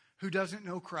Sunday who doesn't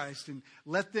know Christ, and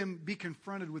let them be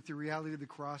confronted with the reality of the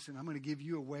cross. And I'm going to give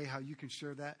you a way how you can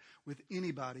share that with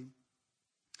anybody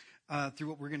through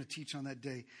what we're going to teach on that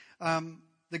day.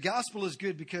 The gospel is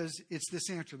good because it's this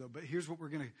answer, though. But here's what we're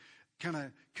going to kind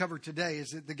of cover today, is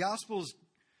that the gospel is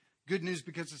good news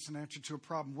because it's an answer to a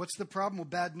problem. What's the problem? Well,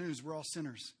 bad news. We're all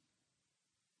sinners.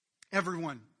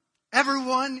 Everyone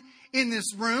in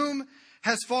this room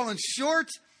has fallen short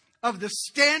of the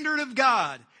standard of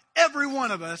God. Every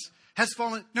one of us has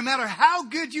fallen, no matter how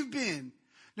good you've been,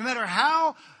 no matter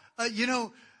how,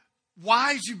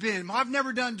 wise you've been. I've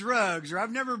never done drugs, or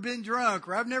I've never been drunk,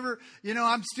 or I've never,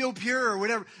 I'm still pure, or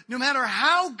whatever. No matter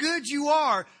how good you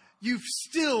are, you've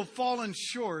still fallen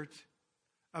short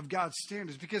of God's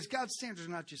standards, because God's standards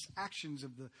are not just actions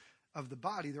of the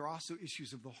body. They're also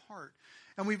issues of the heart.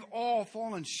 And we've all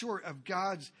fallen short of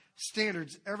God's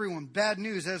standards. Everyone. Bad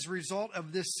news, as a result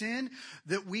of this sin,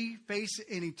 that we face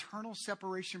an eternal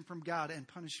separation from God and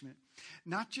punishment.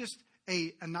 Not just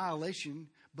a annihilation,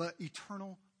 but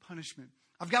eternal punishment.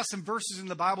 I've got some verses in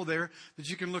the Bible there that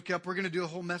you can look up. We're going to do a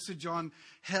whole message on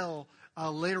hell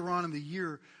later on in the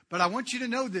year. But I want you to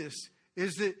know this,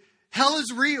 is that hell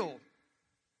is real.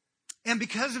 And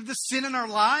because of the sin in our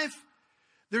life,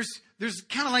 there's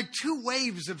kind of like two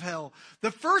waves of hell.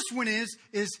 The first one is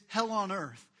hell on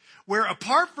earth, where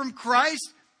apart from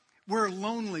Christ, we're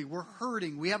lonely, we're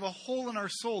hurting, we have a hole in our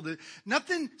soul that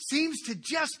nothing seems to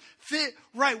just fit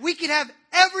right. We could have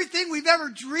everything we've ever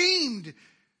dreamed,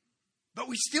 but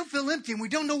we still feel empty and we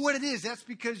don't know what it is. That's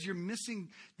because you're missing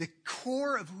the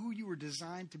core of who you were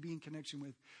designed to be in connection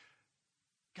with,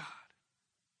 God.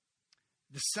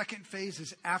 The second phase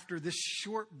is after this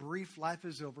short, brief life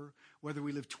is over, whether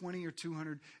we live 20 or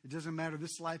 200, it doesn't matter.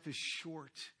 This life is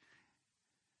short.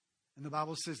 And the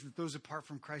Bible says that those apart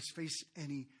from Christ face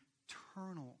an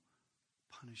eternal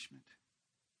punishment.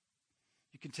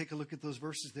 You can take a look at those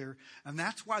verses there. And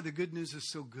that's why the good news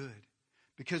is so good.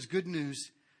 Because good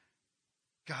news,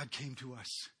 God came to us.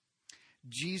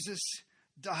 Jesus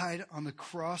died on the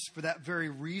cross for that very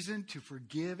reason, to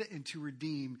forgive and to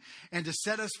redeem, and to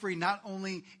set us free not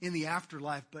only in the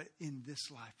afterlife, but in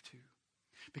this life too.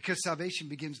 Because salvation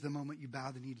begins the moment you bow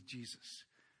the knee to Jesus.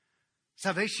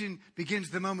 Salvation begins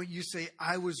the moment you say,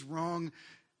 I was wrong,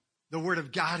 the word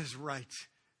of God is right.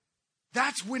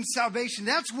 That's when salvation,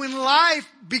 that's when life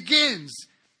begins.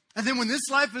 And then when this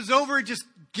life is over, it just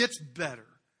gets better.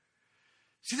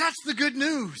 See, that's the good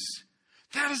news.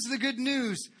 That is the good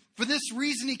news. For this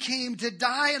reason he came, to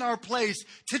die in our place,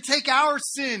 to take our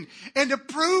sin, and to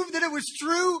prove that it was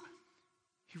true.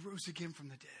 He rose again from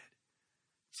the dead.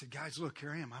 He said, guys, look,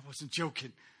 here I am. I wasn't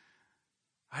joking.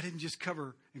 I didn't just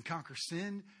cover and conquer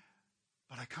sin,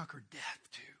 but I conquered death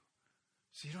too.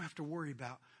 So you don't have to worry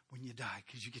about when you die,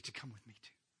 because you get to come with me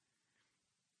too.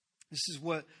 This is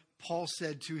what Paul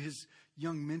said to his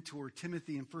young mentor,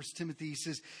 Timothy, in 1 Timothy. He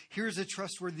says, here's a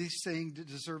trustworthy saying that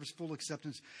deserves full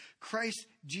acceptance. Christ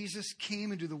Jesus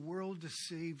came into the world to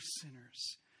save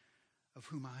sinners, of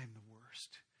whom I am the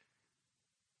worst.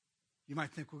 You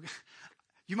might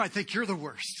think you're the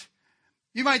worst.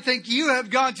 You might think you have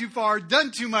gone too far,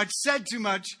 done too much, said too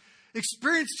much,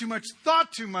 experienced too much,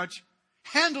 thought too much,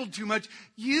 handled too much.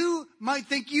 You might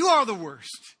think you are the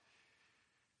worst.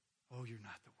 Oh, you're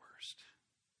not the worst.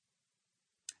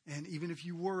 And even if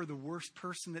you were the worst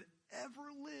person that ever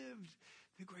lived,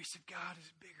 the grace of God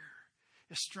is bigger,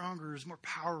 is stronger, is more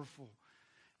powerful.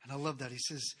 And I love that. He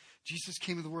says, Jesus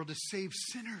came to the world to save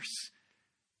sinners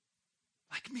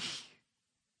like me.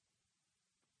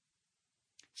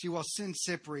 See, while sin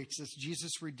separates us,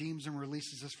 Jesus redeems and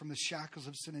releases us from the shackles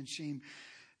of sin and shame.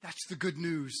 That's the good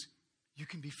news. You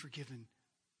can be forgiven.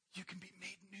 You can be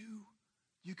made new.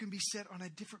 You can be set on a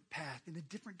different path, in a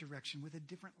different direction, with a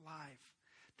different life.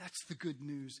 That's the good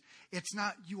news. It's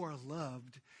not you are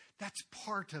loved. That's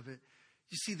part of it.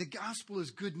 You see, the gospel is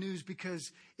good news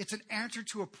because it's an answer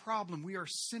to a problem. We are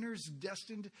sinners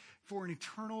destined for an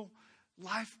eternal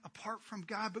life apart from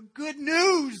God. But good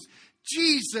news,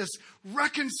 Jesus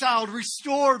reconciled,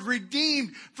 restored,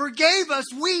 redeemed, forgave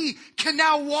us. We can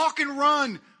now walk and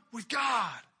run with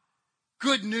God.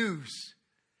 Good news.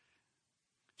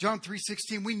 John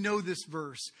 3:16, we know this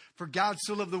verse. For God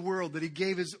so loved the world that he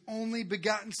gave his only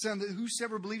begotten Son, that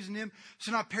whosoever believes in him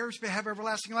shall not perish but have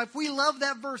everlasting life. We love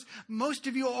that verse. Most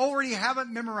of you already have it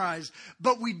memorized,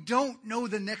 but we don't know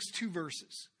the next two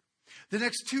verses. The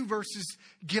next two verses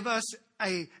give us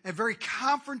a very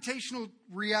confrontational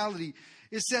reality.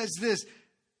 It says this,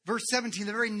 verse 17,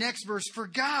 the very next verse, for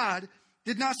God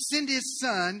did not send his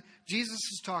Son. Jesus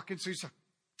is talking, so he's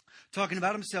talking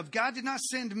about himself. God did not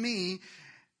send me,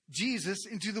 Jesus,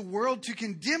 into the world to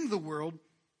condemn the world,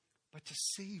 but to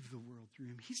save the world through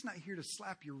him. He's not here to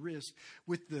slap your wrist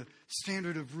with the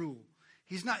standard of rule.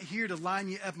 He's not here to line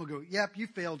you up and go, yep, you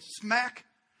failed, smack.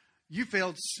 You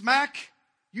failed, smack.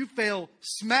 You fail,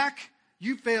 smack.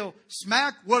 You fail,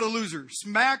 smack. What a loser.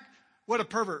 Smack. What a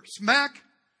pervert. Smack.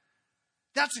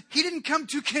 He didn't come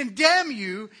to condemn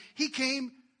you. He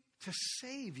came to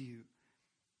save you.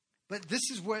 But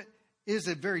this is what is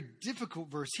a very difficult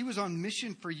verse. He was on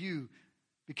mission for you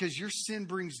because your sin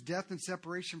brings death and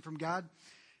separation from God.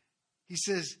 He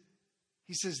says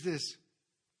this,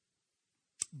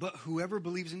 but whoever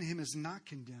believes in him is not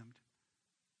condemned.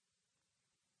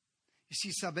 You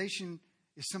see, salvation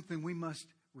is something we must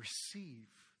receive.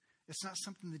 It's not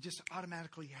something that just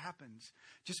automatically happens.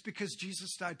 Just because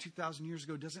Jesus died 2,000 years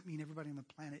ago doesn't mean everybody on the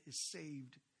planet is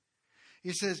saved.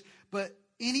 He says, but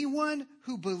anyone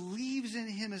who believes in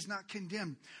him is not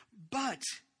condemned. But,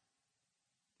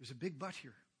 there's a big but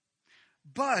here.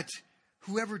 But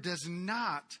whoever does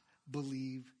not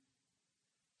believe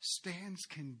stands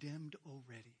condemned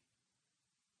already,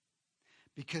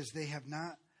 because they have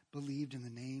not believed in the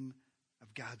name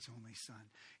of God's only Son.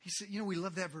 He said, we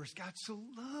love that verse. God so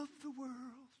loved the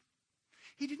world.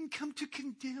 He didn't come to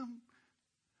condemn,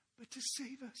 but to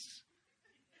save us.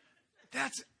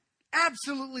 That's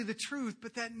absolutely the truth.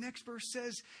 But that next verse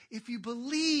says, if you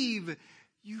believe,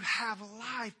 you have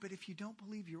life. But if you don't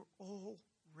believe, you're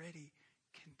already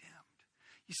condemned.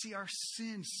 You see, our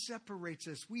sin separates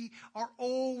us. We are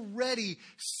already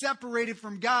separated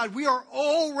from God. We are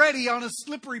already on a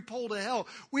slippery pole to hell.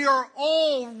 We are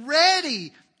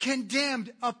already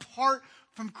condemned apart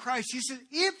from Christ. He said,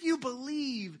 if you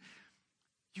believe,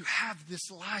 you have this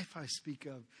life I speak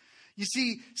of. You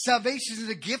see, salvation is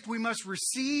a gift we must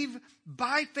receive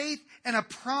by faith and a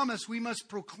promise we must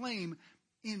proclaim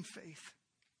in faith.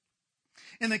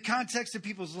 In the context of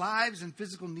people's lives and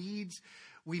physical needs,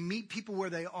 we meet people where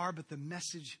they are, but the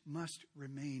message must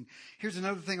remain. Here's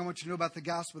another thing I want you to know about the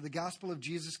gospel. The gospel of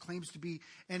Jesus claims to be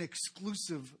an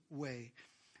exclusive way.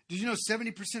 Did you know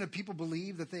 70% of people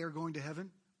believe that they are going to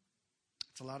heaven?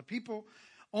 It's a lot of people.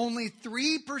 Only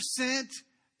 3%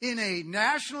 in a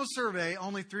national survey,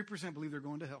 only 3% believe they're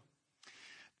going to hell.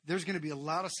 There's going to be a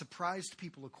lot of surprised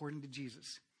people according to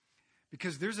Jesus.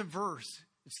 Because there's a verse,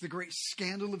 it's the great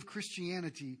scandal of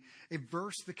Christianity, a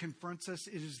verse that confronts us.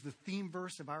 It is the theme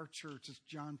verse of our church. It's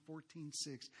John 14:6.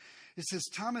 It says,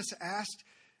 Thomas asked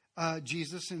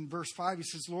Jesus in verse 5, he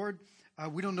says, Lord,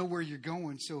 we don't know where you're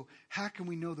going, so how can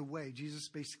we know the way? Jesus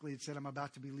basically had said, I'm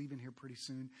about to be leaving here pretty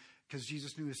soon, because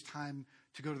Jesus knew his time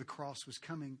to go to the cross was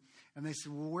coming. And they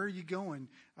said, well, where are you going?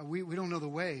 We don't know the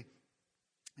way.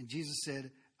 And Jesus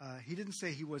said, he didn't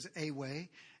say he was a way,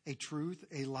 a truth,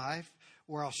 a life,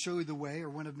 or I'll show you the way, or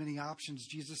one of many options.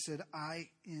 Jesus said, I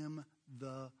am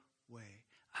the way.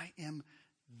 I am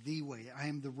the way. I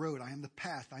am the road. I am the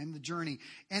path. I am the journey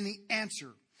and the answer.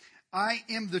 I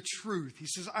am the truth. He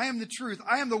says, I am the truth.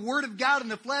 I am the Word of God in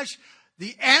the flesh.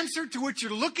 The answer to what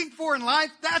you're looking for in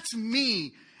life, that's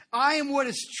me. I am what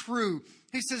is true.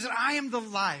 He says that I am the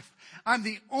life. I'm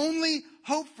the only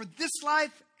hope for this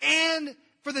life and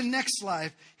for the next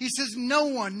life. He says no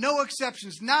one, no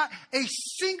exceptions, not a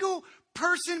single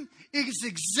person is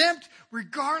exempt,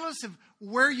 regardless of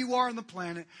where you are on the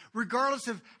planet, regardless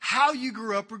of how you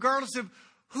grew up, regardless of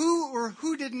who or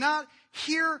who did not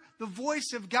hear the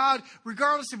voice of God,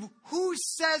 regardless of who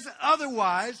says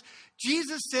otherwise.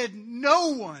 Jesus said no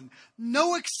one,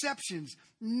 no exceptions,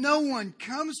 no one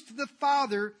comes to the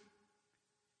Father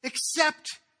except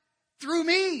through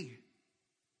me.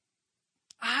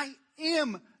 I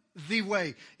am the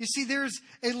way. You see, there's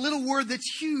a little word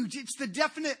that's huge. It's the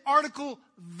definite article,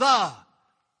 the.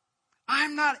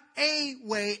 I'm not a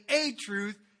way, a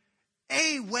truth,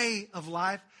 a way of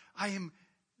life. I am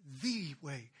the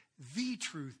way, the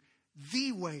truth,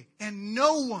 the way. And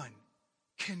no one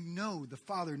can know the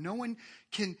Father. No one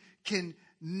can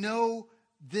know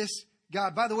this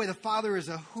God. By the way, the Father is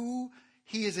a who.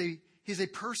 He is He is a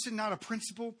person, not a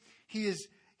principle. He is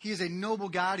a noble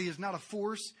God. He is not a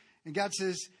force. And God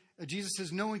says, Jesus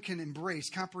says, no one can embrace,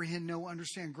 comprehend, know,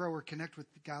 understand, grow, or connect with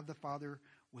God the Father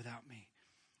without me.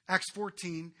 Acts 4,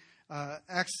 10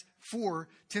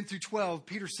 through 12,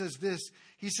 Peter says this.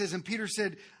 He says, and Peter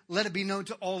said, let it be known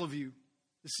to all of you.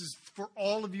 This is for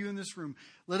all of you in this room.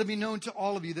 Let it be known to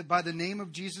all of you that by the name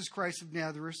of Jesus Christ of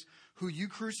Nazareth, who you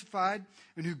crucified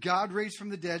and who God raised from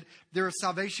the dead, there is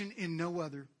salvation in no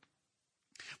other.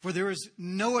 For there is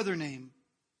no other name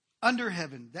under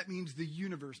heaven. That means the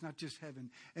universe, not just heaven.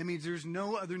 It means there's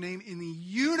no other name in the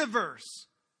universe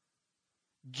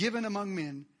given among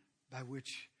men by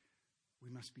which we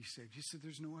must be saved. He said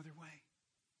there's no other way.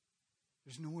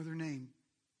 There's no other name.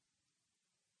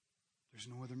 There's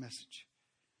no other message.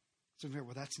 So,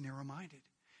 well, that's narrow-minded.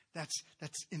 That's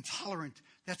intolerant.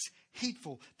 That's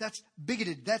hateful. That's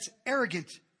bigoted. That's arrogant.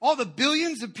 All the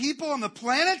billions of people on the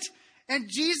planet and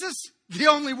Jesus, the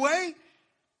only way?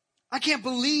 I can't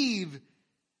believe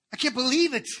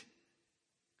it.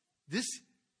 This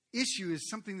issue is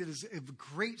something that is of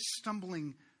great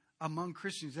stumbling among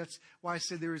Christians. That's why I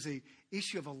said there is an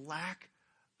issue of a lack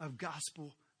of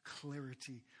gospel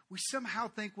clarity. We somehow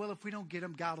think, well, if we don't get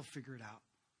them, God will figure it out.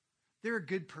 They're a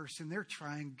good person. They're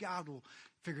trying. God will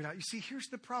figure it out. You see, here's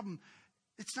the problem.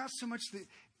 It's not so much that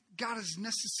God is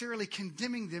necessarily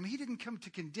condemning them. He didn't come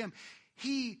to condemn.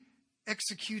 He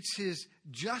executes his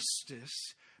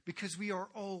justice because we are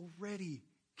already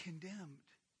condemned.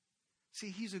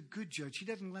 See, he's a good judge. He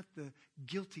doesn't let the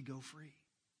guilty go free.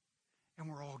 And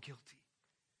we're all guilty.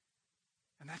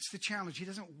 And that's the challenge. He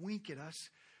doesn't wink at us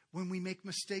when we make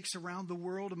mistakes around the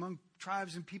world among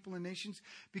tribes and people and nations,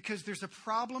 because there's a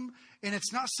problem, and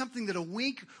it's not something that a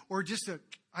wink or just a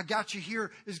 "I got you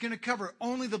here" is going to cover.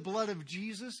 Only the blood of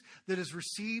Jesus that is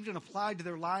received and applied to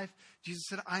their life. Jesus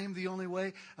said, I am the only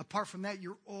way. Apart from that,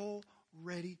 you're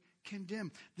already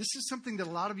condemned. This is something that a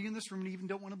lot of you in this room even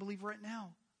don't want to believe right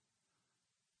now.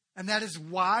 And that is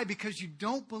why, because you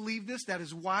don't believe this, that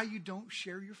is why you don't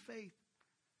share your faith.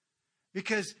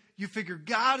 Because you figure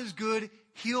God is good,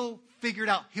 he'll figure it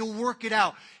out. He'll work it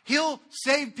out. He'll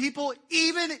save people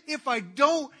even if I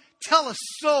don't tell a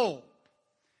soul.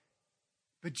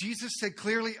 But Jesus said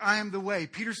clearly, I am the way.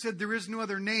 Peter said there is no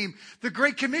other name. The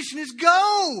Great Commission is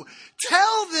go.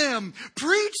 Tell them.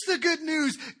 Preach the good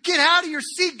news. Get out of your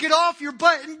seat. Get off your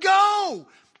butt and go.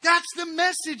 That's the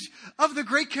message of the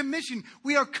Great Commission.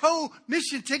 We are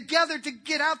co-missioned together to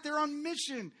get out there on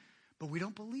mission. But we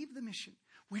don't believe the mission.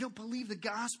 We don't believe the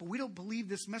gospel. We don't believe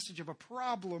this message of a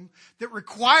problem that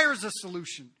requires a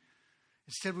solution.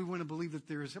 Instead, we want to believe that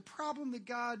there is a problem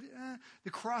that the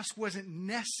cross wasn't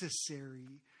necessary.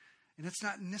 And it's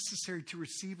not necessary to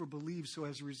receive or believe. So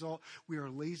as a result, we are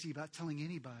lazy about telling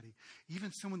anybody,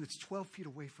 even someone that's 12 feet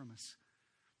away from us.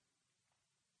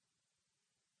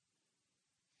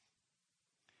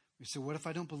 We say, what if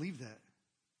I don't believe that?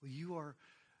 Well, you are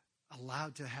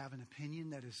allowed to have an opinion.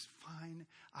 That is fine.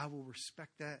 I will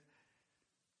respect that.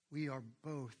 We are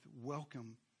both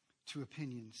welcome to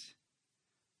opinions.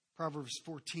 Proverbs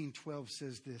 14:12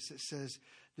 says this. It says,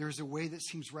 there is a way that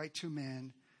seems right to a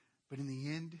man, but in the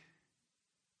end,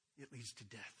 it leads to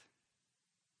death.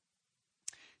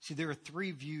 See, there are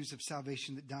three views of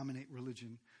salvation that dominate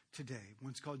religion today.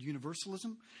 One's called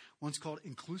universalism, one's called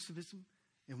inclusivism,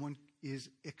 and one is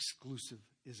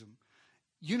exclusivism.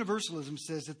 Universalism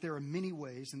says that there are many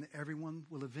ways and that everyone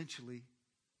will eventually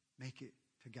make it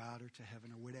to God or to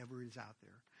heaven or whatever is out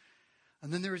there.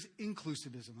 And then there is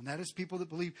inclusivism, and that is people that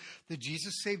believe that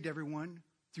Jesus saved everyone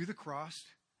through the cross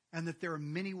and that there are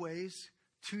many ways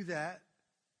to that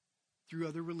through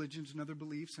other religions and other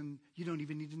beliefs, and you don't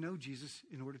even need to know Jesus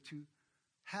in order to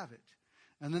have it.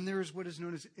 And then there is what is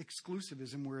known as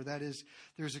exclusivism, where that is,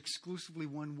 there's exclusively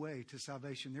one way to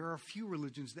salvation. There are a few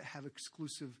religions that have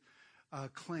exclusive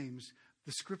claims.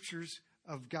 The scriptures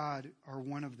of God are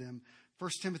one of them. 1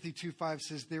 Timothy 2:5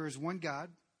 says, there is one God,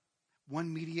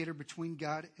 one mediator between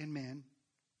God and man.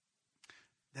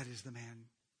 That is the man,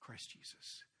 Christ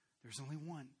Jesus. There's only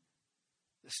one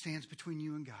that stands between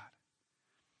you and God.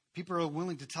 People are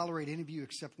willing to tolerate any view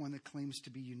except one that claims to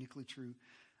be uniquely true.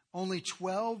 Only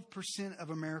 12% of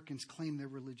Americans claim their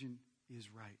religion is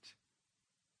right.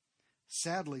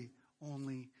 Sadly,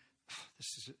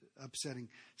 this is upsetting,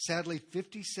 sadly,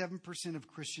 57% of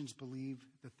Christians believe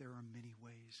that there are many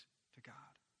ways to God.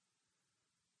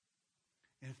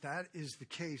 And if that is the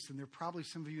case, then there are probably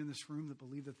some of you in this room that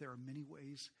believe that there are many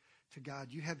ways to God.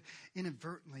 You have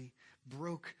inadvertently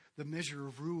broke the measure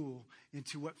of rule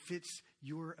into what fits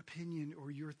your opinion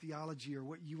or your theology or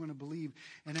what you want to believe.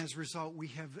 And as a result, we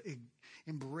have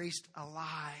embraced a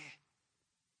lie.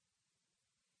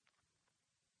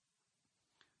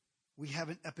 we have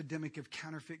an epidemic of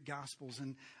counterfeit gospels.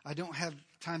 And I don't have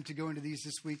time to go into these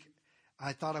this week.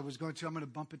 I thought I was going to. I'm going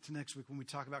to bump it to next week when we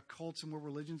talk about cults and world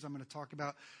religions. I'm going to talk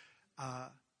about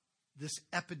this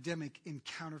epidemic in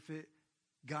counterfeit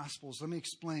gospels. Let me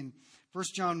explain. 1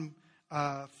 John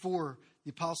 4, the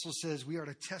apostle says we are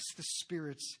to test the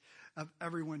spirits of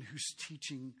everyone who's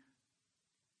teaching.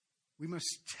 We must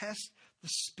test the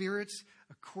spirits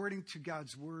according to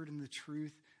God's word and the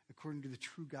truth, according to the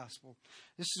true gospel.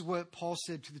 This is what Paul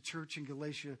said to the church in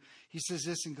Galatia. He says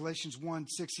this in Galatians 1:6.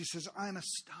 He says, I am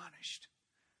astonished.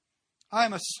 I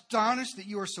am astonished that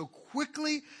you are so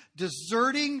quickly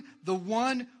deserting the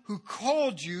one who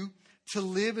called you to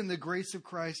live in the grace of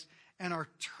Christ and are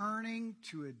turning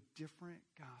to a different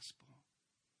gospel,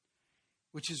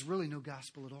 which is really no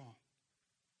gospel at all.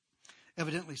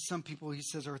 Evidently, some people, he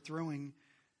says, are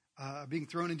being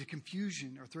thrown into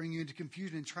confusion, or throwing you into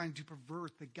confusion and trying to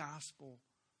pervert the gospel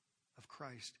of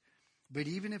Christ. But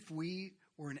even if we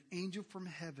or an angel from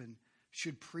heaven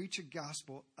should preach a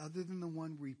gospel other than the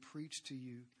one we preach to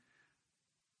you,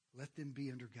 let them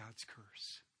be under God's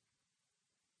curse.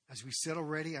 As we said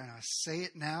already, and I say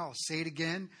it now, I'll say it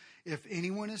again. If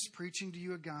anyone is preaching to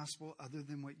you a gospel other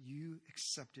than what you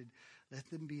accepted, let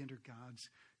them be under God's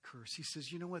curse. He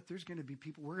says, you know what? There's going to be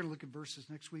people. We're going to look at verses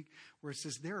next week where it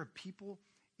says there are people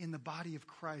in the body of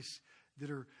Christ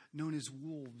that are known as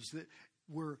wolves, that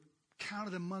were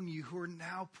counted among you, who are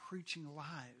now preaching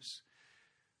lies.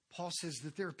 Paul says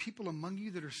that there are people among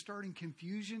you that are starting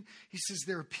confusion. He says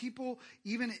there are people,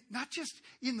 even not just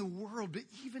in the world, but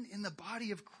even in the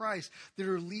body of Christ, that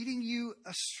are leading you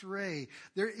astray.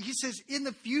 He says, in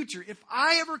the future, if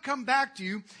I ever come back to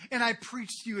you and I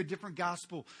preach to you a different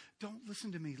gospel, don't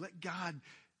listen to me. Let God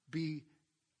be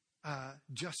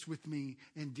just with me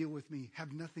and deal with me.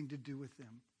 Have nothing to do with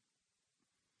them.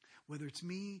 Whether it's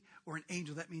me or an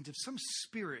angel, that means if some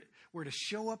spirit were to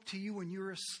show up to you when you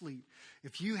were asleep,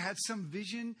 if you had some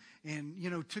vision and,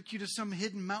 took you to some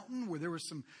hidden mountain where there were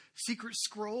some secret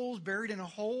scrolls buried in a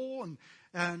hole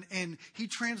and he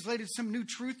translated some new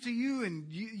truth to you, and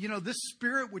this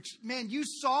spirit, which, you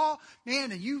saw,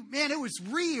 and it was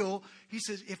real. He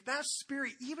says, if that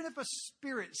spirit, even if a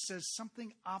spirit says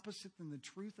something opposite than the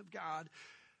truth of God,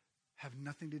 have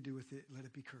nothing to do with it. Let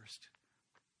it be cursed.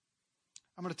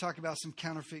 I'm going to talk about some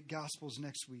counterfeit gospels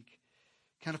next week.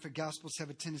 Counterfeit gospels have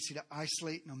a tendency to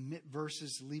isolate and omit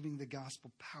verses, leaving the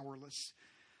gospel powerless.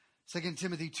 2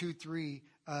 Timothy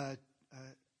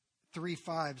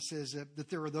 3:5 says that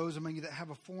there are those among you that have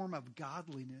a form of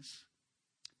godliness.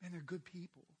 And they're good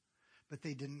people, but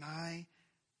they deny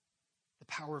the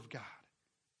power of God.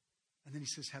 And then he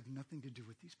says, have nothing to do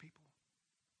with these people.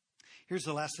 Here's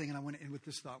the last thing, and I want to end with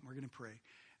this thought, and we're going to pray.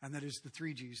 And that is the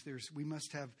 3 G's. We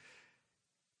must have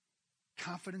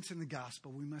confidence in the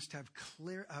gospel. We must have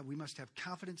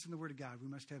confidence in the word of God. We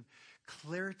must have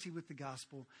clarity with the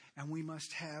gospel, and we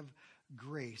must have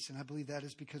grace. And I believe that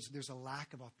is because there's a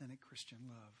lack of authentic Christian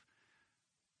love.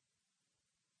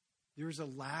 There is a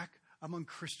lack among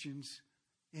Christians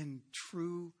in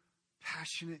true,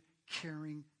 passionate,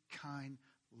 caring, kind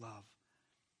love.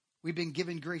 We've been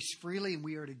given grace freely, and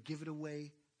we are to give it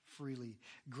away freely.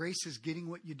 Grace is getting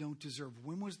what you don't deserve.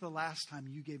 When was the last time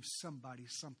you gave somebody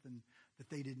something that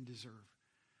they didn't deserve?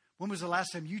 When was the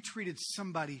last time you treated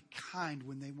somebody kind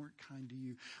when they weren't kind to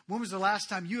you? When was the last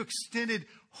time you extended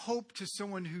hope to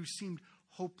someone who seemed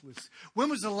hopeless? When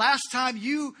was the last time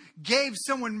you gave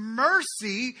someone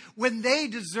mercy when they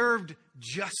deserved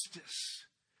justice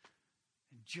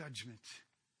and judgment?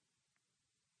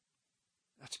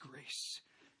 That's grace.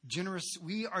 Generous.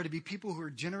 We are to be people who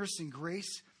are generous in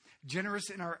grace, generous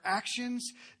in our actions,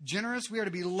 generous. We are to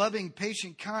be loving,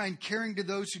 patient, kind, caring to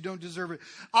those who don't deserve it.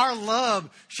 Our love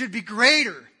should be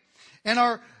greater, and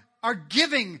our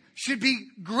giving should be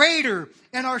greater,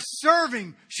 and our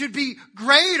serving should be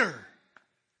greater.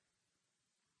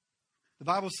 The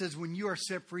Bible says when you are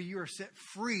set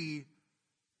free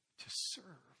to serve.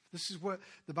 This is what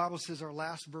the Bible says, our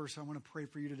last verse. I want to pray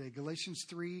for you today. Galatians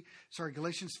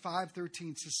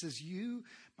 5:13 says, you,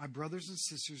 my brothers and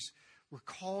sisters, were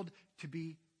called to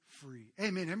be free.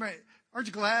 Amen. Everybody, aren't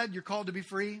you glad you're called to be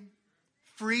free?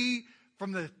 Free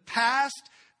from the past,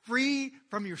 free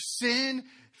from your sin,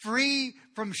 free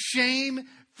from shame,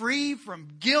 free from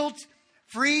guilt,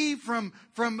 free from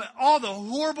all the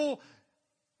horrible,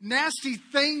 nasty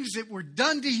things that were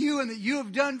done to you and that you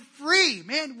have done. Free.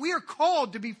 Man, we are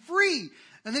called to be free.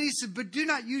 And then he said, but do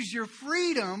not use your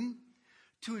freedom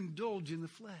to indulge in the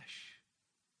flesh.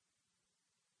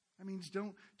 That means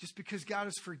don't, just because God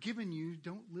has forgiven you,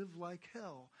 don't live like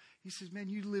hell. He says, man,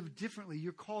 you live differently.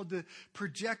 You're called to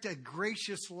project a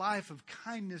gracious life of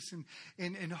kindness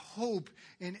and hope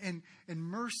and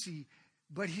mercy.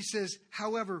 But he says,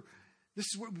 however, this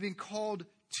is what we've been called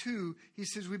to. He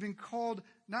says we've been called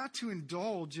not to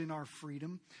indulge in our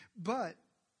freedom, but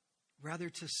rather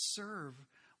to serve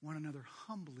one another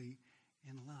humbly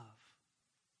in love.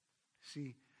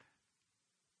 See,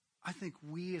 I think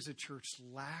we as a church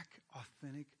lack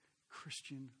authentic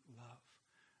Christian love.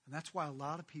 And that's why a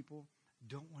lot of people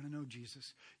don't want to know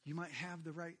Jesus. You might have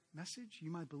the right message.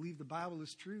 You might believe the Bible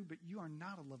is true, but you are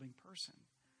not a loving person.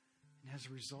 And as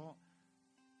a result,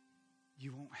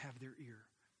 you won't have their ear.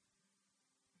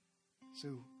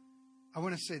 So I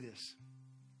want to say this.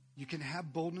 You can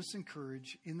have boldness and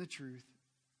courage in the truth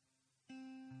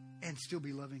and still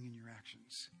be loving in your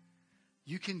actions.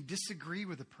 You can disagree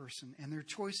with a person and their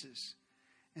choices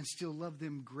and still love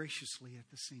them graciously at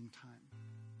the same time.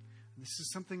 And this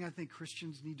is something I think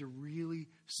Christians need to really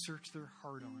search their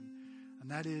heart on.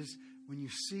 And that is when you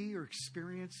see or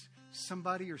experience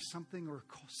somebody or something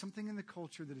in the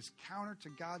culture that is counter to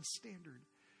God's standard,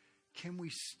 can we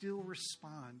still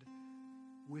respond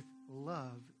with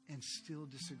love and still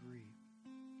disagree?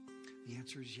 The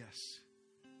answer is yes.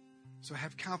 So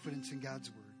have confidence in God's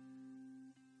word.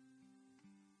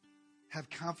 Have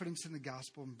confidence in the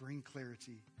gospel and bring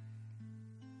clarity.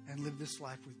 And live this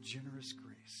life with generous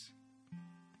grace.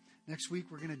 Next week,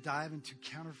 we're going to dive into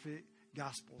counterfeit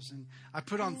gospels. And I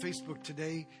put on Facebook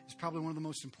today is probably one of the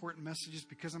most important messages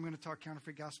because I'm going to talk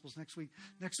counterfeit gospels next week.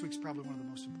 Next week's probably one of the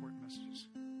most important messages.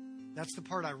 That's the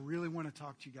part I really want to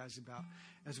talk to you guys about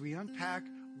as we unpack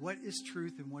what is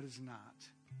truth and what is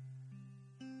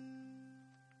not.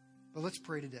 But let's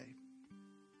pray today.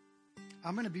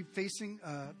 I'm going to be posting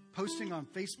on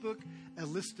Facebook a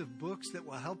list of books that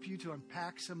will help you to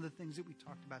unpack some of the things that we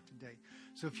talked about today.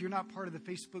 So if you're not part of the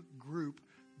Facebook group,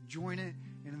 join it.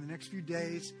 And in the next few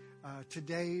days,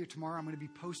 today or tomorrow, I'm going to be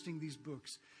posting these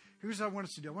books. Here's what I want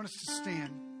us to do. I want us to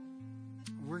stand.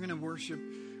 We're going to worship.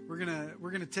 We're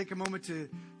going to take a moment to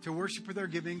worship with our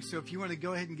giving. So if you want to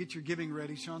go ahead and get your giving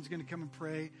ready, Sean's going to come and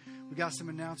pray. We got some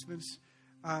announcements.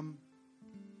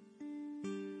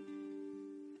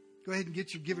 Go ahead and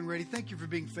get your giving ready. Thank you for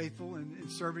being faithful and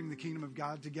serving the kingdom of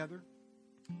God together.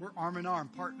 We're arm in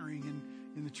arm, partnering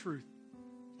in the truth.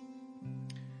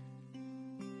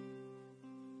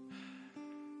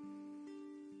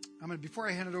 Before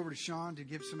I hand it over to Sean to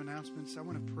give some announcements, I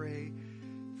want to pray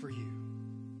for you.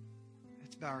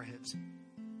 Let's bow our heads.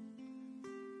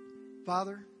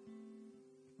 Father,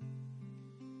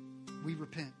 we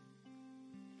repent.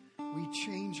 We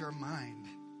change our mind.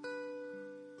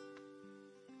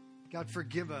 God,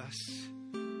 forgive us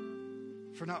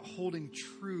for not holding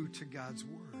true to God's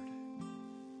word.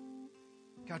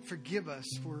 God, forgive us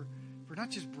for not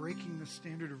just breaking the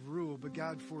standard of rule, but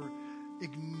God, for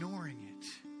ignoring it.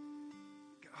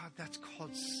 God, that's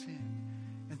called sin.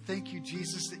 And thank you,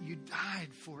 Jesus, that you died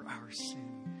for our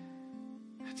sin.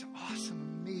 That's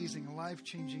awesome, amazing,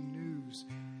 life-changing news.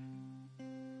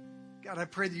 God, I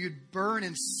pray that you'd burn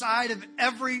inside of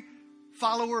every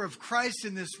follower of Christ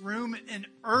in this room an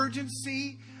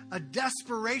urgency, a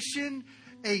desperation,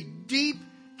 a deep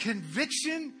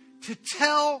conviction to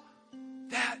tell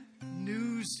that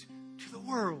news to the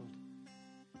world.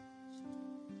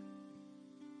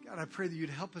 God, I pray that you'd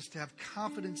help us to have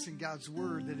confidence in God's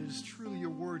word, that it is truly your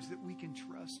words that we can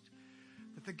trust.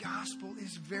 That the gospel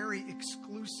is very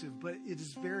exclusive, but it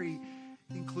is very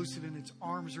inclusive and its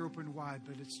arms are open wide,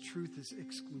 but its truth is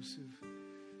exclusive.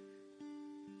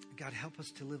 God, help us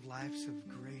to live lives of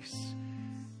grace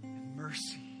and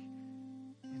mercy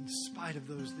in spite of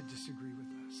those that disagree with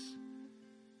us.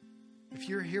 If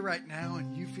you're here right now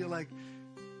and you feel like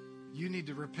you need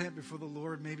to repent before the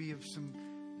Lord, maybe of some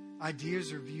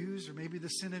ideas or views, or maybe the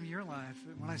sin of your life.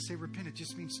 When I say repent, it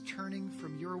just means turning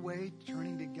from your way,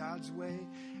 turning to God's way.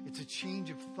 It's a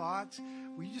change of thought.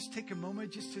 Will you just take a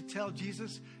moment just to tell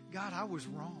Jesus, God, I was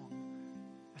wrong.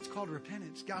 That's called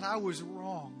repentance. God, I was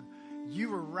wrong.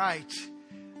 You were right.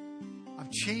 I'm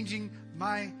changing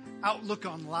my outlook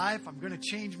on life. I'm going to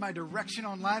change my direction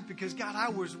on life because, God, I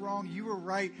was wrong. You were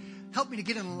right. Help me to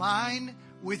get in line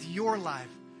with your life.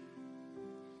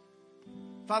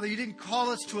 Father, you didn't call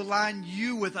us to align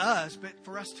you with us, but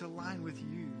for us to align with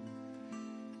you.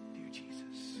 Dear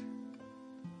Jesus.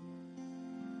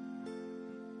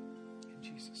 In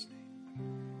Jesus' name.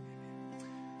 Amen.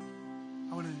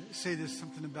 I want to say this,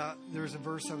 something about, there's a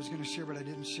verse I was going to share, but I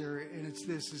didn't share it. And it's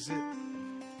this, is that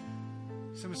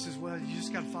someone says, well, you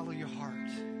just got to follow your heart.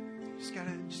 You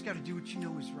just got to do what you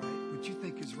know is right, what you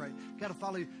think is right. You got to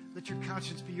follow, let your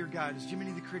conscience be your guide. As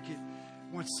Jiminy the Cricket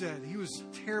once said, he was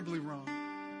terribly wrong.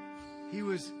 He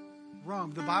was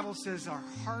wrong. The Bible says our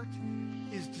heart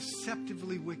is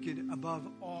deceptively wicked above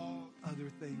all other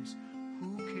things.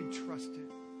 Who can trust it?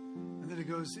 And then it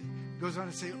goes on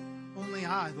to say, only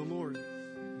I, the Lord,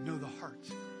 know the heart.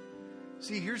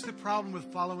 See, here's the problem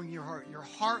with following your heart. Your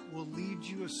heart will lead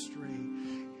you astray.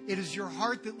 It is your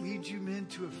heart that leads you men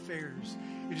to affairs.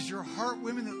 It is your heart,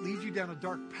 women, that lead you down a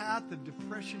dark path of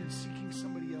depression and seeking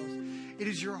somebody else. It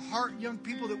is your heart, young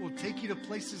people, that will take you to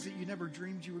places that you never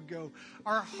dreamed you would go.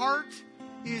 Our heart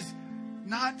is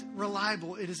not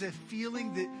reliable. It is a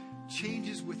feeling that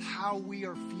changes with how we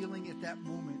are feeling at that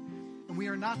moment. And we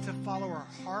are not to follow our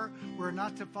heart. We are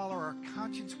not to follow our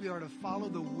conscience. We are to follow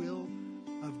the will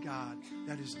of God.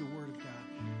 That is the Word of God.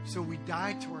 So we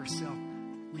die to ourselves.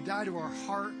 We die to our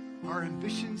heart, our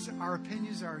ambitions, our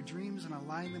opinions, our dreams, and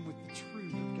align them with the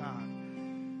truth of God.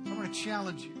 So I want to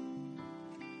challenge you.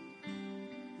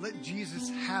 Let Jesus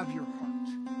have your heart.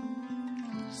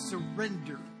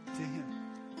 Surrender to Him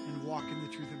and walk in the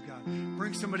truth of God.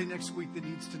 Bring somebody next week that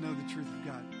needs to know the truth of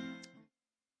God.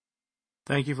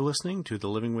 Thank you for listening to the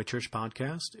Living Way Church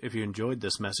podcast. If you enjoyed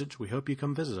this message, we hope you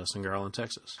come visit us in Garland,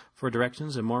 Texas. For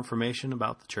directions and more information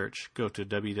about the church, go to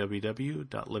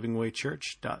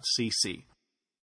www.livingwaychurch.cc.